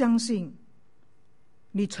你要相信，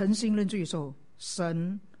你诚心认罪的时候，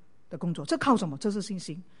神的工作。这靠什么？这是信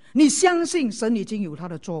心。你相信神已经有他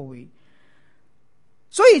的作为。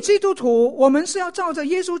所以基督徒，我们是要照着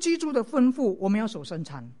耶稣基督的吩咐，我们要守圣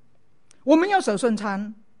餐，我们要守圣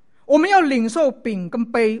餐，我们要领受饼跟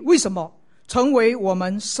杯。为什么？成为我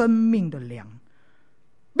们生命的粮。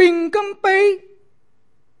饼跟杯，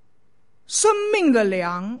生命的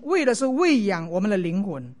粮，为的是喂养我们的灵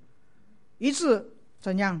魂，以致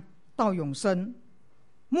怎样到永生。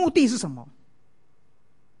目的是什么？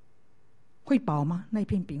会饱吗？那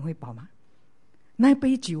片饼会饱吗？那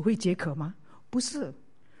杯酒会解渴吗？不是，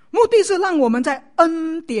目的是让我们在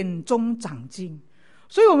恩典中长进。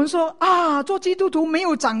所以我们说啊，做基督徒没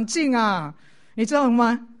有长进啊，你知道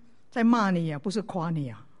吗？在骂你啊，不是夸你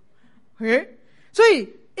啊。所以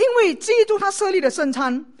因为基督他设立的圣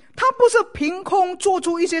餐，他不是凭空做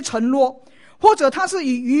出一些承诺，或者他是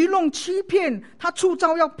以愚弄欺骗，他出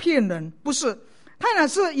招要骗人，不是，他乃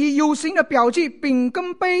是以有形的表记，饼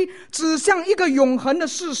跟杯指向一个永恒的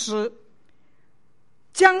事实，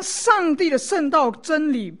将上帝的圣道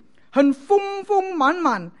真理很丰丰满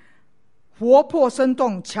满、活泼生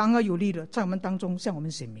动、强而有力的在我们当中向我们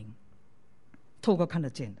显明，透过看得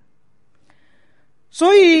见的。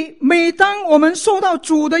所以每当我们受到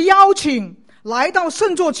主的邀请来到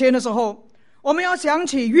圣座前的时候，我们要想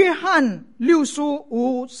起约翰6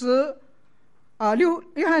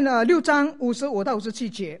章55到57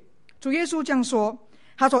节，主耶稣这样说，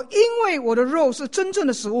他说，因为我的肉是真正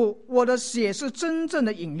的食物，我的血是真正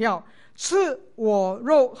的饮料，吃我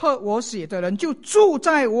肉喝我血的人就住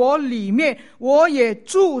在我里面，我也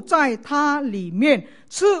住在他里面，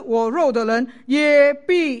吃我肉的人也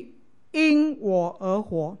必因我而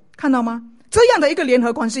活。看到吗？这样的一个联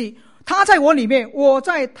合关系，他在我里面，我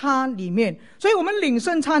在他里面。所以我们领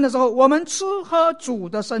圣餐的时候，我们吃喝主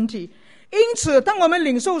的身体。因此当我们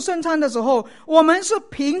领受圣餐的时候，我们是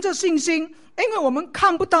凭着信心，因为我们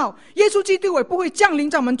看不到，耶稣基督也不会降临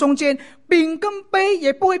在我们中间，饼跟杯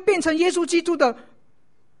也不会变成耶稣基督的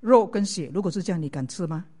肉跟血。如果是这样，你敢吃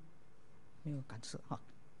吗？没有敢吃哈。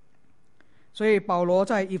所以保罗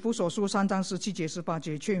在以弗所书3章17节18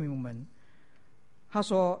节劝勉我们，他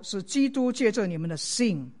说，是基督借着你们的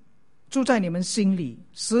信住在你们心里，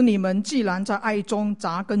使你们既然在爱中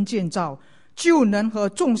扎根建造，就能和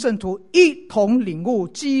众圣徒一同领悟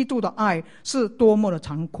基督的爱是多么的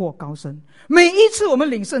长阔高深。每一次我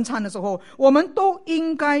们领圣餐的时候，我们都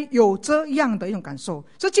应该有这样的一种感受，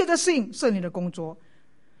是借着信圣灵的工作。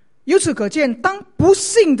由此可见，当不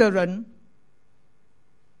信的人，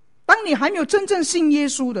当你还没有真正信耶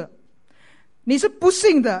稣的，你是不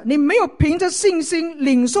信的，你没有凭着信心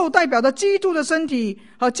领受代表的基督的身体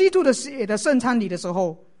和基督的血的圣餐礼的时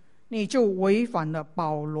候，你就违反了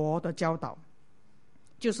保罗的教导，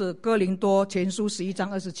就是哥林多前书11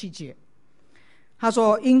章27节。他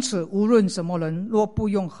说，因此无论什么人，若不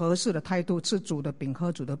用合适的态度吃主的饼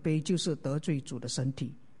喝主的杯，就是得罪主的身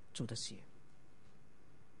体主的血。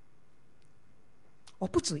我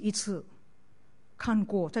不止一次看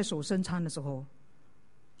过在守圣餐的时候，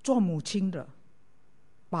做母亲的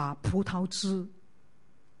把葡萄汁，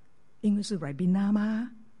因为是 Ribena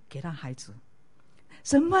吗，给他孩子，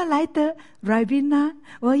什么来的 Ribena，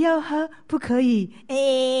 我要喝，不可以，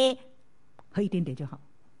喝一点点就好。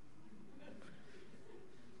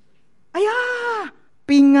哎呀，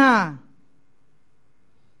冰啊，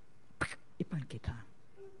一半给他。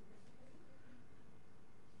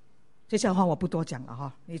这些话我不多讲了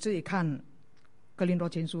哈，你自己看哥林多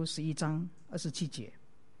前书11章27节。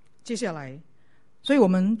接下来，所以我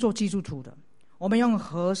们做基督徒的，我们用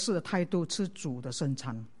合适的态度吃主的圣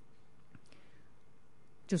餐，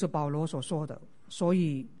就是保罗所说的，所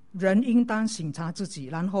以人应当省察自己，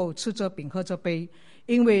然后吃这饼喝这杯，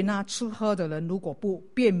因为那吃喝的人如果不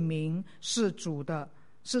辨明是主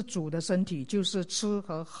的身体，就是吃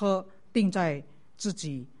和喝定在自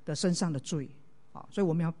己的身上的罪。所以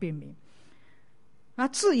我们要辨明。那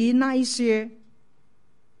至于那一些，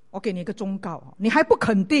我给你一个忠告，你还不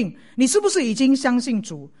肯定你是不是已经相信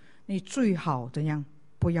主，你最好怎样，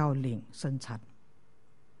不要领圣餐。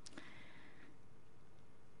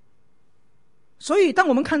所以当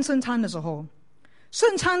我们看圣餐的时候，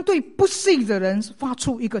圣餐对不信的人发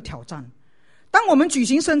出一个挑战。当我们举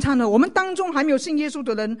行圣餐呢，我们当中还没有信耶稣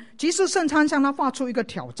的人，其实圣餐向他发出一个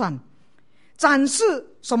挑战，展示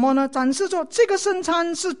什么呢？展示说这个圣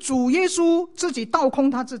餐是主耶稣自己倒空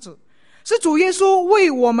他自己，是主耶稣为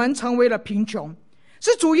我们成为了贫穷，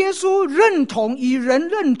是主耶稣认同与人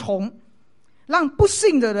认同，让不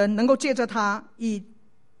信的人能够借着他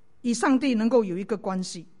与上帝能够有一个关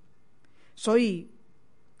系。所以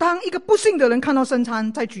当一个不信的人看到圣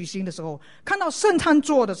餐在举行的时候，看到圣餐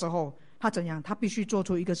做的时候，他怎样？他必须做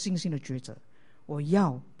出一个信心的抉择。我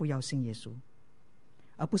要不要信耶稣，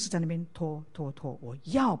而不是在那边拖。我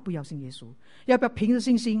要不要信耶稣？要不要凭着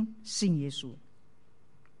信心信耶稣？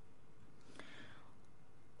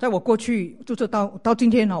在我过去就是到今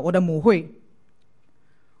天我的母会，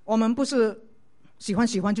我们不是喜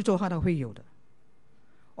欢就做他的会友的。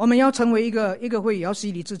我们要成为一个会友，要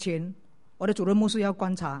洗礼之前，我的主任牧师要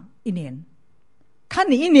观察1年，看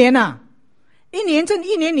你1年这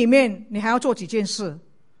1年里面你还要做几件事。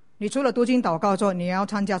你除了读经祷告之后，你要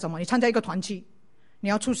参加什么？你参加一个团契，你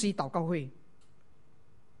要出席祷告会，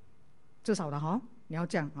至少的你要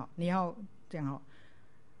这样你要这样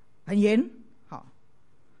很严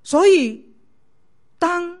所以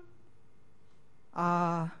当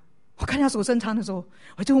我看他守圣餐的时候，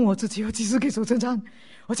我就问我自己，我几时可以守圣餐？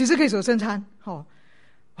我几时可以守圣餐？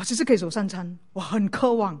我几时可以守圣餐？我很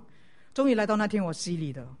渴望。终于来到那天我洗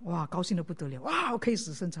礼的，哇，高兴得不得了，哇，我可以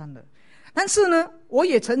守圣餐了。但是呢，我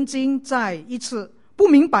也曾经在一次不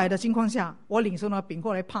明白的情况下，我领受那饼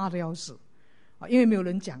过来怕得要死因为没有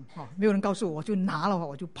人讲没有人告诉我，我就拿了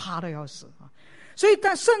我就怕得要死所以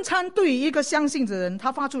但圣餐对于一个相信的人，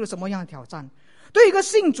他发出了什么样的挑战？对一个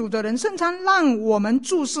信主的人，圣餐让我们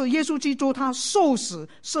注视耶稣基督他受死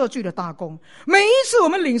赦罪的大功。每一次我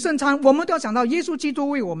们领圣餐，我们都要想到耶稣基督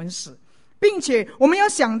为我们死，并且我们要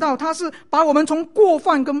想到他是把我们从过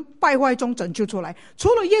犯跟败坏中拯救出来，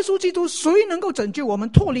除了耶稣基督，谁能够拯救我们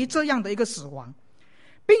脱离这样的一个死亡？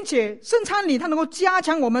并且圣餐里他能够加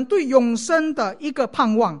强我们对永生的一个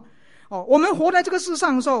盼望我们活在这个世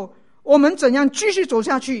上的时候，我们怎样继续走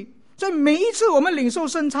下去？所以每一次我们领受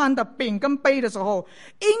圣餐的饼跟杯的时候，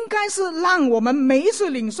应该是让我们每一次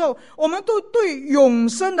领受，我们都对永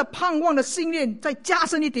生的盼望的信念再加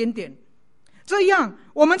深一点点。这样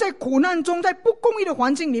我们在苦难中，在不公义的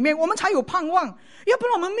环境里面，我们才有盼望，要不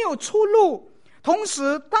然我们没有出路。同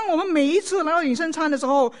时当我们每一次来到领圣餐的时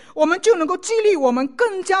候，我们就能够激励我们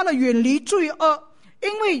更加的远离罪恶，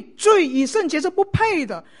因为罪与圣洁是不配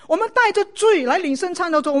的。我们带着罪来领圣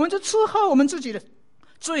餐的时候，我们就吃喝我们自己的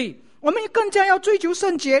罪，我们更加要追求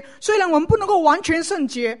圣洁。虽然我们不能够完全圣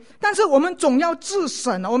洁，但是我们总要自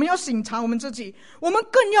省，我们要省察我们自己，我们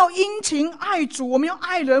更要殷勤爱主，我们要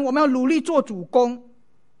爱人，我们要努力做主公。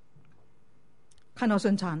看到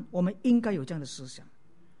圣餐，我们应该有这样的思想。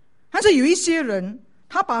但是有一些人，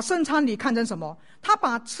他把圣餐礼看成什么？他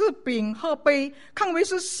把吃饼喝杯看为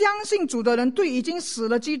是相信主的人对已经死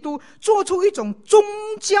了基督做出一种宗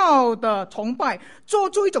教的崇拜，做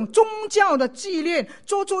出一种宗教的纪念，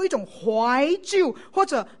做出一种怀旧，或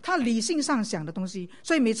者他理性上想的东西。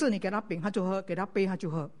所以每次你给他饼他就喝，给他杯他就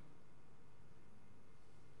喝。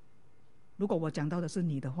如果我讲到的是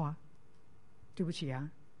你的话，对不起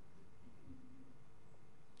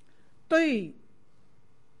对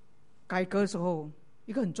改革的时候，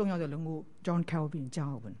一个很重要的人物 John Calvin 加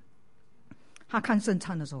尔文，他看圣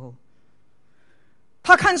餐的时候，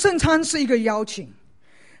他看圣餐是一个邀请。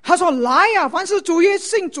他说：“来呀，凡是主耶稣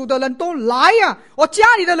信主的人都来呀，我家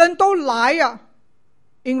里的人都来呀。”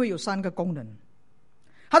因为有3个功能。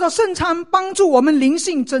他说圣餐帮助我们灵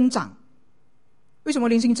性增长。为什么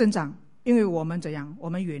灵性增长？因为我们怎样？我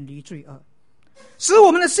们远离罪恶，使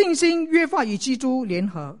我们的信心越发与基督联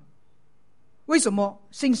合。为什么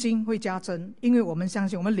信心会加增？因为我们相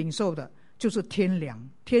信我们领受的就是天粮，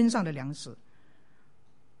天上的粮食。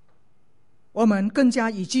我们更加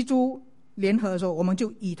与基督联合的时候，我们就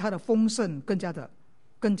以他的丰盛更加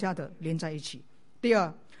的连在一起。第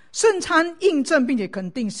二，圣餐印证并且肯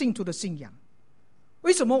定信徒的信仰。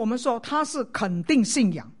为什么我们说它是肯定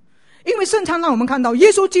信仰？因为圣餐让我们看到耶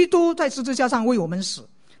稣基督在十字架上为我们死，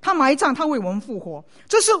他埋葬，他为我们复活，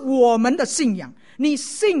这是我们的信仰。你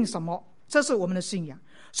信什么？这是我们的信仰。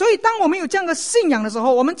所以当我们有这样的信仰的时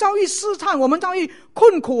候，我们遭遇试探，我们遭遇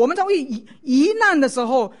困苦，我们遭遇疑难的时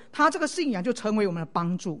候，他这个信仰就成为我们的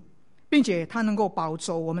帮助，并且他能够保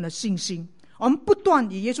守我们的信心，我们不断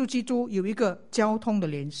与耶稣基督有一个交通的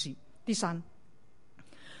联系。第三，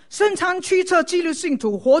圣餐驱策基督信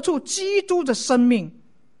徒活出基督的生命，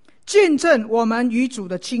见证我们与主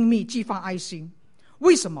的亲密，激发爱心。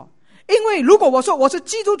为什么？因为如果我说我是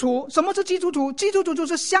基督徒，什么是基督徒？基督徒就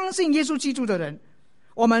是相信耶稣基督的人，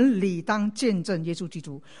我们理当见证耶稣基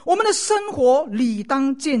督，我们的生活理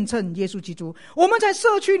当见证耶稣基督，我们在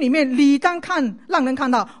社区里面理当让人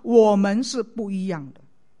看到我们是不一样的。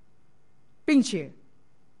并且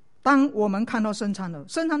当我们看到圣餐了，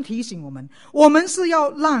圣餐提醒我们，我们是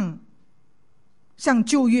要让像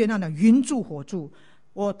旧约那样的云柱火柱，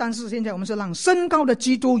但是现在我们是让升高的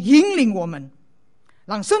基督引领我们，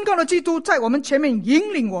让升高的基督在我们前面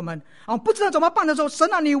引领我们不知道怎么办的时候，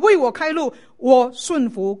神啊，你为我开路，我顺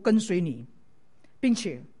服跟随你。并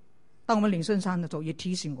且当我们领圣餐的时候，也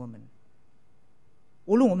提醒我们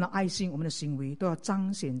无论我们的爱心，我们的行为，都要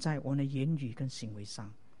彰显在我们的言语跟行为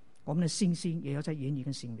上。我们的信心也要在言语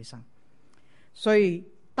跟行为上。所以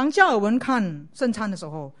当加尔文看圣餐的时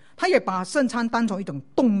候，他也把圣餐当成一种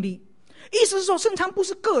动力，意思是说圣餐不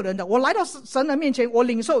是个人的，我来到神的面前，我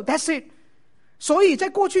领受 that's it。 所以在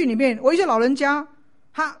过去里面，我一些老人家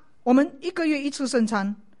我们1个月一次圣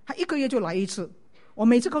餐，他1个月就来一次。我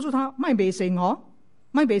每次告诉他，卖别神哦，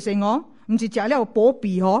卖别神哦，不是吃了保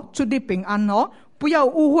庇哦，祝你平安哦，不要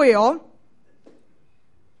误会哦。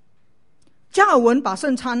加尔文把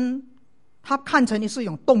圣餐他看成是一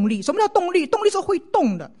种动力。什么叫动力？动力是会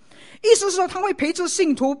动的，意思是说他会培植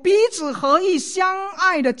信徒彼此合一相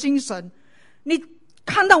爱的精神。你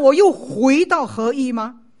看到我又回到合一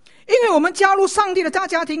吗？因为我们加入上帝的大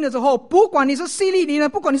家庭的时候，不管你是希利尼人，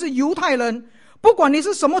不管你是犹太人，不管你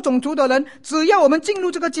是什么种族的人，只要我们进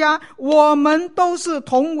入这个家，我们都是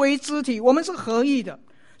同为肢体，我们是合一的。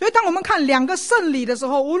所以当我们看2个圣礼的时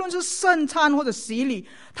候，无论是圣餐或者洗礼，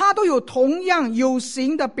它都有同样有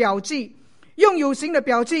形的标记，用有形的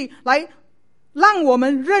标记来让我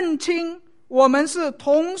们认清我们是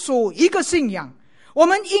同属一个信仰，我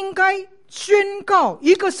们应该宣告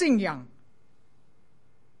一个信仰。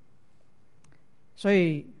所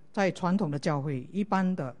以在传统的教会，一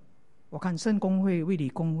般的我看圣公会、卫理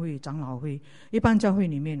公会、长老会，一般教会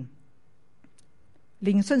里面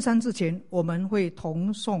领圣餐之前，我们会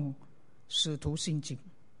同诵使徒信经。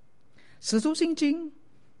使徒信经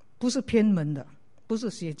不是偏门的，不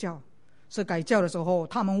是邪教，是改教的时候，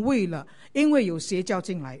他们因为有邪教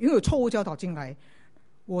进来，因为有错误教导进来，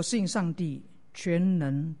我信上帝全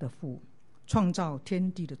能的父，创造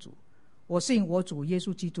天地的主，我信我主耶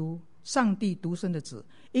稣基督，上帝独生的子，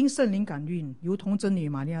因圣灵感孕，如同真女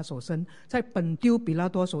玛利亚所生，在本丢比拉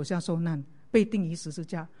多手下受难，被钉于十字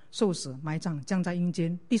架，受死，埋葬，降在阴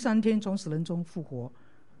间，第3天从死人中复活，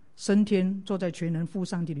升天，坐在全能父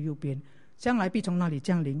上帝的右边，将来必从那里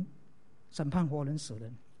降临，审判活人死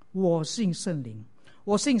人。我信圣灵，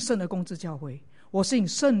我信圣的公之教会，我信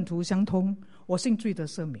圣徒相通，我信罪得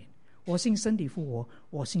赦免，我信身体复活，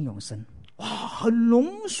我信永生。哇，很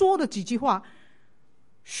浓缩的几句话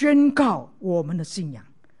宣告我们的信仰，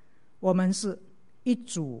我们是一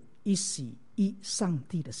主一洗一上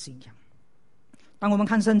帝的信仰。当我们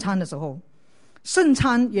看圣餐的时候，圣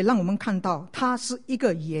餐也让我们看到它是一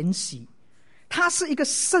个筵席，它是一个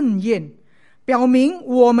盛宴，表明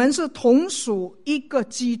我们是同属一个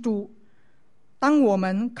基督。当我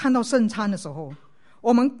们看到圣餐的时候，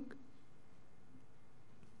我们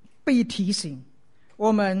被提醒，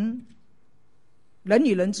我们人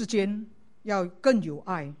与人之间要更有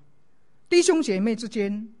爱，弟兄姐妹之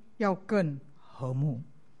间要更和睦，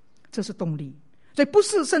这是动力。所以不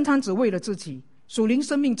是圣餐只为了自己属灵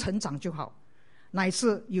生命成长就好，乃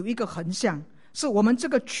是有一个横向，是我们这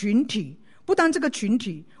个群体，不单这个群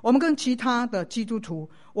体，我们跟其他的基督徒，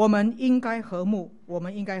我们应该和睦，我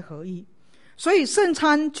们应该合一。所以圣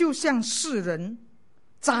餐就向世人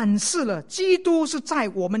展示了基督是在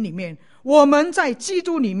我们里面，我们在基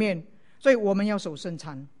督里面，所以我们要守圣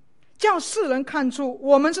餐，叫世人看出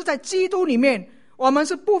我们是在基督里面，我们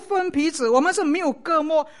是不分彼此，我们是没有割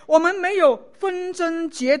膜，我们没有纷争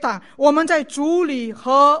结党，我们在主里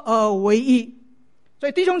合而为一。所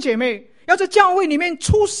以弟兄姐妹，要是教会里面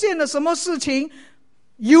出现了什么事情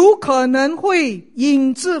有可能会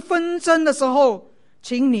引致纷争的时候，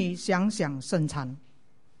请你想想圣餐，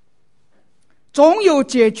总有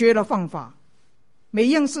解决的方法，每一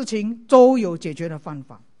样事情都有解决的方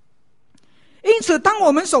法。因此当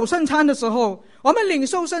我们守圣餐的时候，我们领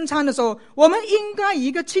受圣餐的时候，我们应该以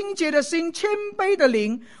一个清洁的心，谦卑的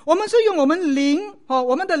灵，我们是用我们灵，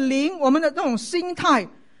我们的灵，我们的那种心态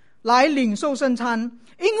来领受圣餐。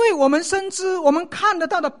因为我们深知我们看得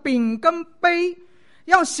到的饼跟杯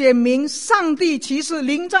要显明上帝其实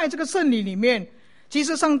临在这个圣礼里面，其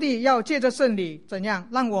实上帝要借着圣礼怎样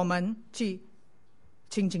让我们去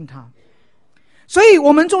亲近他。所以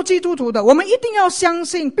我们做基督徒的，我们一定要相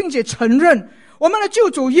信并且承认我们的救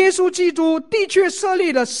主耶稣基督的确设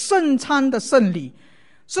立了圣餐的圣礼，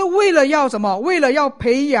是为了要什么？为了要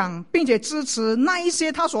培养并且支持那一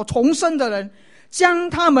些他所重生的人，将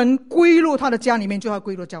他们归入他的家里面，就要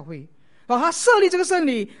归入教会。他设立这个圣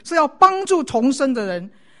礼是要帮助重生的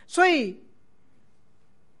人。所以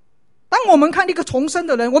当我们看一个重生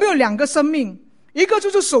的人，我们有2个生命，一个就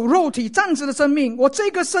是属肉体暂时的生命，我这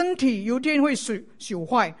个身体有一天会朽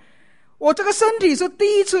坏，我这个身体是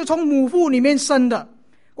第一次从母腹里面生的，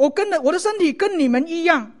我的身体跟你们一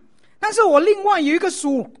样。但是我另外有一个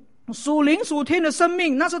属灵属天的生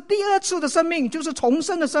命，那是第2次的生命，就是重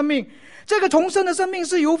生的生命。这个重生的生命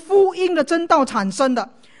是由福音的真道产生的，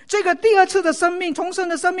这个第二次的生命，重生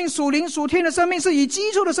的生命，属灵属天的生命，是与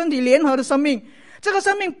基督的身体联合的生命。这个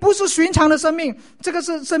生命不是寻常的生命，这个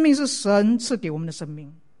生命是神赐给我们的生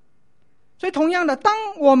命。所以同样的，当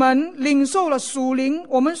我们领受了属灵，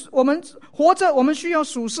我们活着，我们需要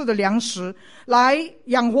属世的粮食来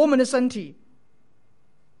养活我们的身体。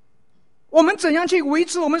我们怎样去维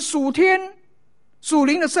持我们属天属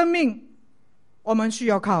灵的生命？我们需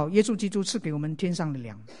要靠耶稣基督赐给我们天上的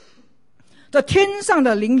粮。这天上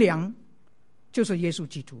的灵粮就是耶稣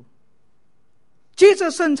基督。接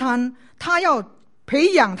着圣餐，他要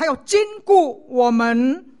培养，他要坚固我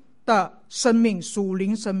们的生命，属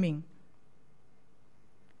灵生命。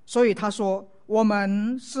所以他说，我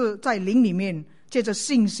们是在灵里面借着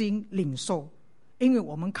信心领受，因为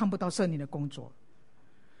我们看不到圣灵的工作。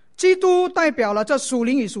基督代表了这属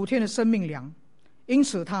灵与属天的生命粮，因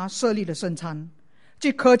此他设立了圣餐，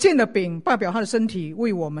即可见的饼代表他的身体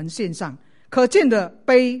为我们献上，可见的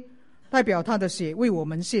杯代表他的血为我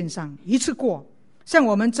们献上，一次过向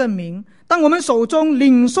我们证明，当我们手中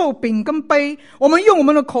领受饼跟杯，我们用我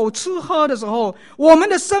们的口吃喝的时候，我们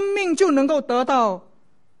的生命就能够得到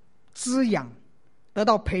滋养，得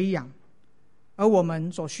到培养。而我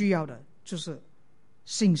们所需要的就是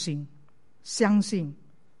信心，相信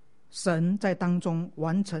神在当中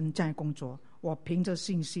完成这样的工作。我凭着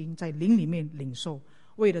信心在灵里面领受，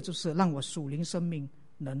为的就是让我属灵生命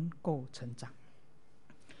能够成长。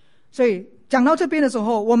所以讲到这边的时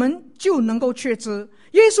候，我们就能够确知，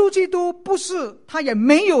耶稣基督不是，他也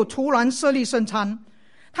没有突然设立圣餐，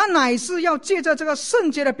他乃是要借着这个圣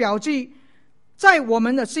洁的表记在我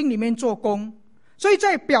们的心里面做工。所以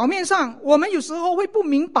在表面上我们有时候会不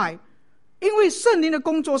明白，因为圣灵的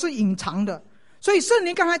工作是隐藏的，所以圣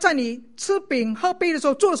灵刚才在你吃饼喝杯的时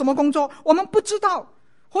候做了什么工作我们不知道。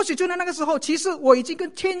或许就在那个时候，其实我已经跟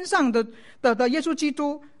天上的耶稣基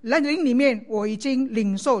督来灵里面，我已经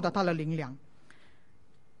领受了他的灵粮。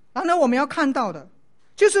然后我们要看到的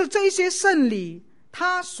就是这一些圣礼，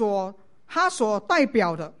他所代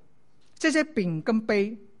表的这些饼跟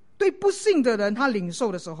杯，对不信的人他领受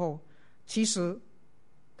的时候，其实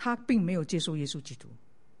他并没有接受耶稣基督，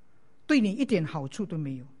对你一点好处都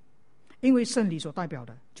没有。因为圣礼所代表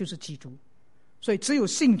的就是基督，所以只有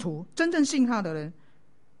信徒，真正信他的人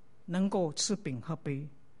能够吃饼喝杯，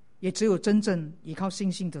也只有真正依靠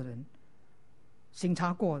信心的人，省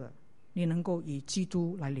察过的，你能够与基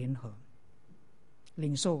督来联合，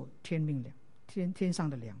领受天命粮，天上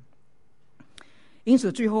的粮。因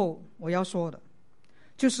此最后我要说的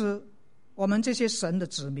就是我们这些神的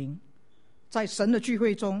子民，在神的聚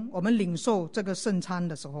会中，我们领受这个圣餐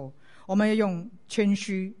的时候，我们要用谦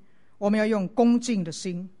虚，我们要用恭敬的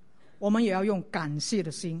心，我们也要用感谢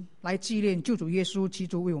的心来纪念救主耶稣基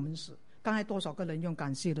督为我们死。刚才多少个人用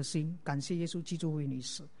感谢的心感谢耶稣基督为你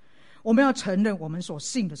死？我们要承认我们所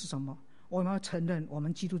信的是什么，我们要承认我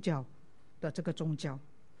们基督教的这个宗教。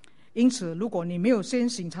因此如果你没有先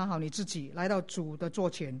省察好你自己，来到主的座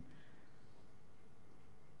前，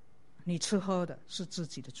你吃喝的是自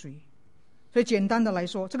己的罪。所以简单的来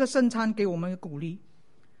说，这个圣餐给我们鼓励。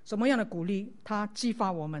什么样的鼓励？它激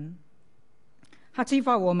发我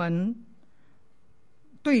们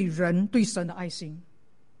对人对神的爱心，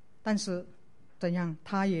但是怎样，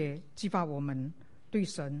它也激发我们对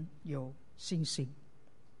神有信心。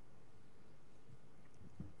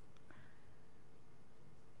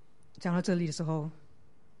讲到这里的时候，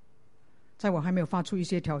在我还没有发出一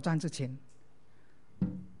些挑战之前，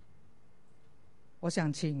我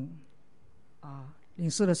想请领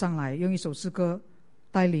事的上来，用一首诗歌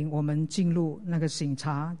带领我们进入那个省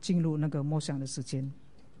察，进入那个默想的时间。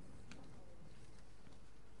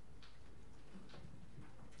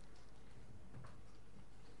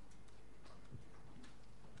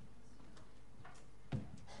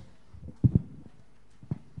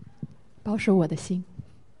保守我的心。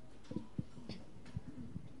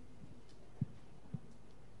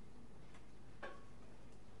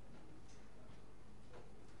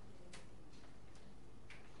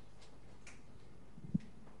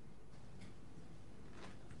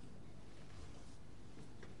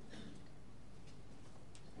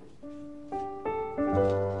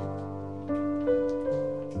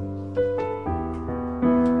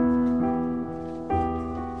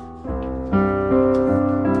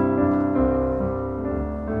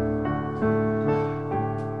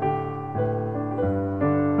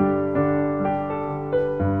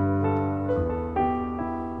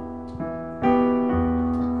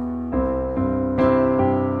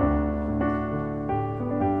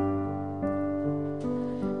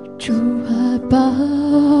主啊，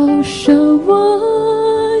保守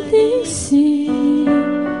我的心，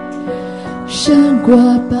胜过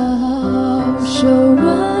保守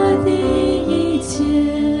我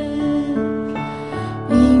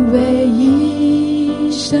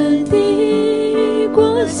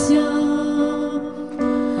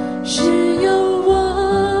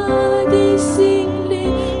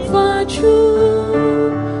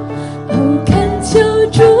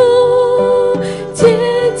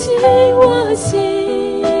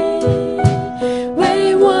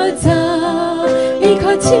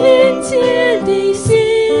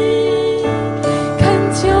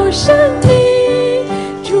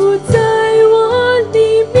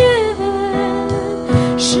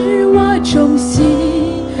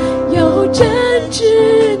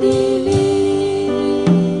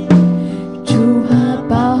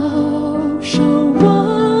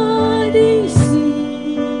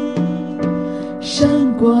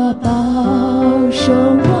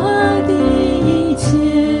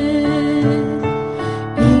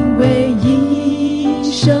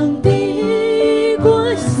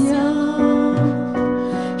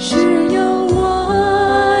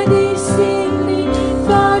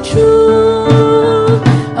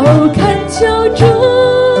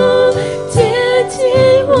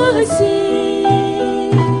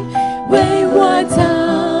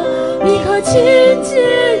清洁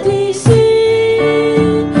的心，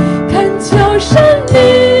恳求圣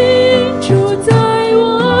灵住在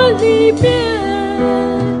我里边，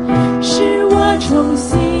使我重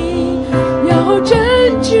新有真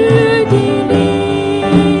挚的灵。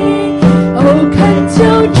哦，恳求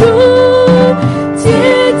主洁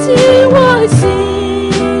净我心，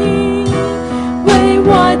为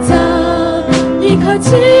我造一颗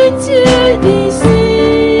清洁的心。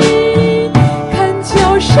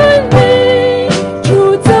圣灵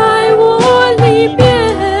住在我里边，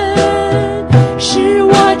使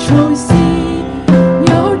我重新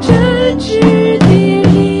有真挚的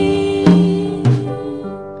灵。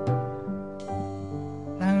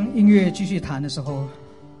当音乐继续弹的时候，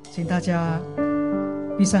请大家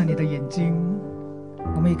闭上你的眼睛，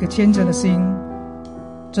我们一个虔诚的心、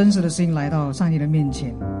真实的心来到上帝的面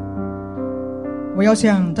前。我要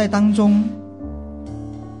想在当中，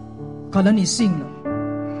可能你信了，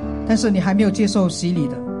但是你还没有接受洗礼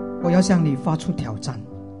的，我要向你发出挑战。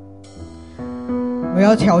我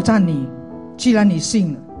要挑战你，既然你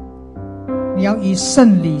信了，你要以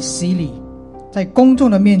圣礼洗礼，在公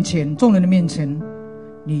众的面前、众人的面前，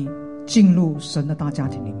你进入神的大家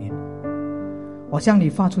庭里面。我向你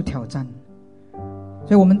发出挑战。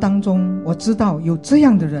所以我们当中，我知道有这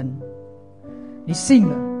样的人，你信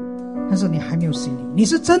了，但是你还没有洗礼，你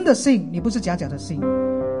是真的信，你不是假假的信。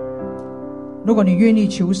如果你愿意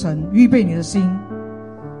求神预备你的心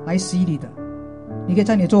来洗礼的，你可以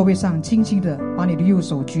在你的座位上轻轻的把你的右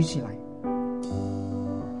手举起来。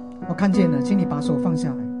我看见了，请你把手放下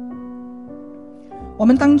来。我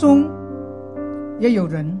们当中也有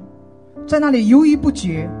人在那里犹豫不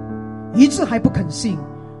决，一直还不肯信，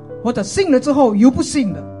或者信了之后又不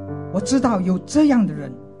信了。我知道有这样的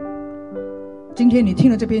人。今天你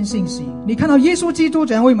听了这篇信息，你看到耶稣基督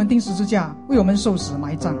怎样为我们钉十字架，为我们受死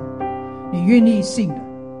埋葬，你愿意信的，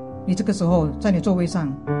你这个时候在你座位上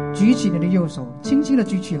举起你的右手，轻轻的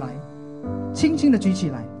举起来，轻轻的举起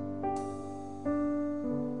来。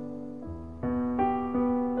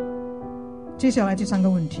接下来这3个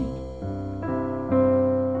问题，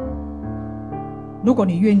如果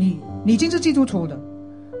你愿意，你已经是基督徒的，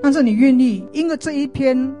但是你愿意因为这一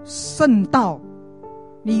篇圣道，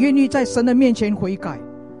你愿意在神的面前悔改，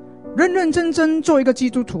认认真真做一个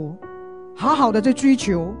基督徒，好好的去追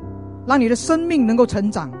求，让你的生命能够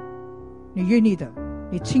成长，你愿意的，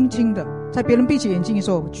你轻轻的在别人闭起眼睛的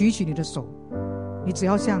时候举起你的手，你只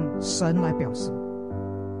要向神来表示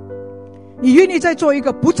你愿意再做一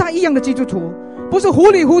个不再一样的基督徒，不是糊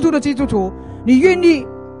里糊涂的基督徒。你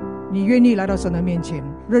愿意来到神的面前，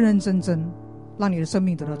认认真真让你的生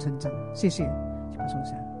命得到成长。谢谢。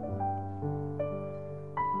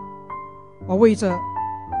我为着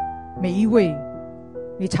每一位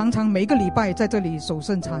你常常每个礼拜在这里守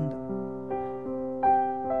圣餐的，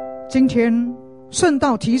今天圣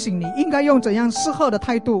道提醒你应该用怎样适合的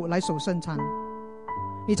态度来守圣餐。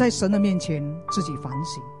你在神的面前自己反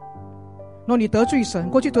省，若你得罪神，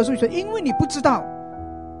过去得罪神，因为你不知道，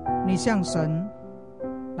你向神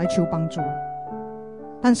来求帮助。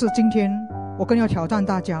但是今天我更要挑战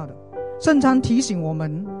大家的，圣餐提醒我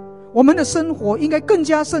们，我们的生活应该更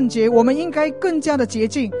加圣洁，我们应该更加的洁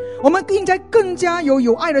净，我们应该更加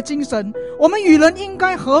有爱的精神，我们与人应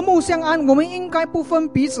该和睦相安，我们应该不分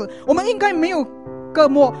彼此，我们应该没有隔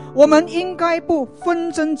膜，我们应该不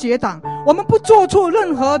纷争结党，我们不做出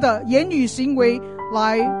任何的言语行为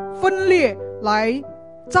来分裂，来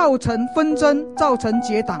造成纷争，造成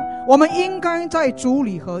结党。我们应该在主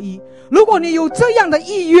里合一。如果你有这样的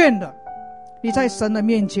意愿的，你在神的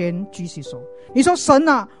面前举起手，你说神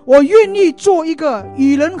啊，我愿意做一个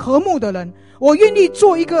与人和睦的人，我愿意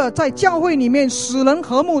做一个在教会里面使人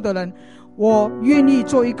和睦的人，我愿意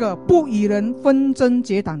做一个不与人纷争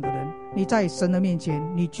结党的人。你在神的面前，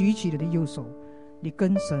你举起你的右手，你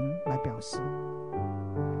跟神来表示。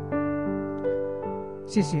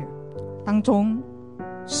谢谢。当中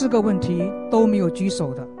4个问题都没有举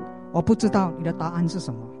手的，我不知道你的答案是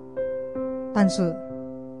什么，但是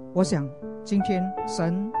我想今天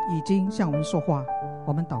神已经向我们说话，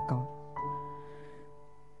我们祷告。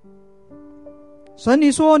神，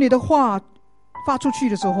你说你的话发出去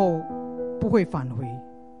的时候不会返回。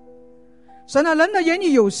神啊，人的言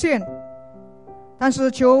语有限，但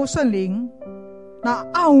是求圣灵那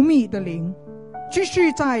奥秘的灵继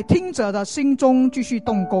续在听者的心中继续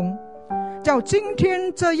动工，叫今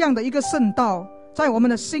天这样的一个圣道在我们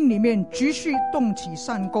的心里面继续动起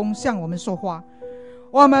善功，向我们说话。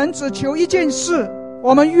我们只求一件事，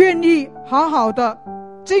我们愿意好好的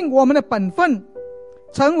尽我们的本分，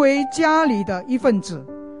成为家里的一份子，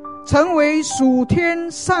成为属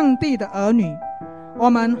天上帝的儿女。我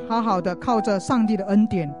们好好的靠着上帝的恩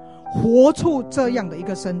典活出这样的一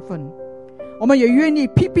个身份。我们也愿意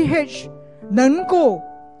PPH 能够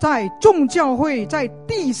在众教会在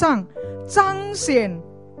地上彰显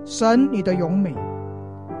神你的荣美。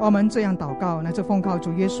我们这样祷告，乃是奉靠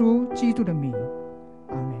主耶稣基督的名。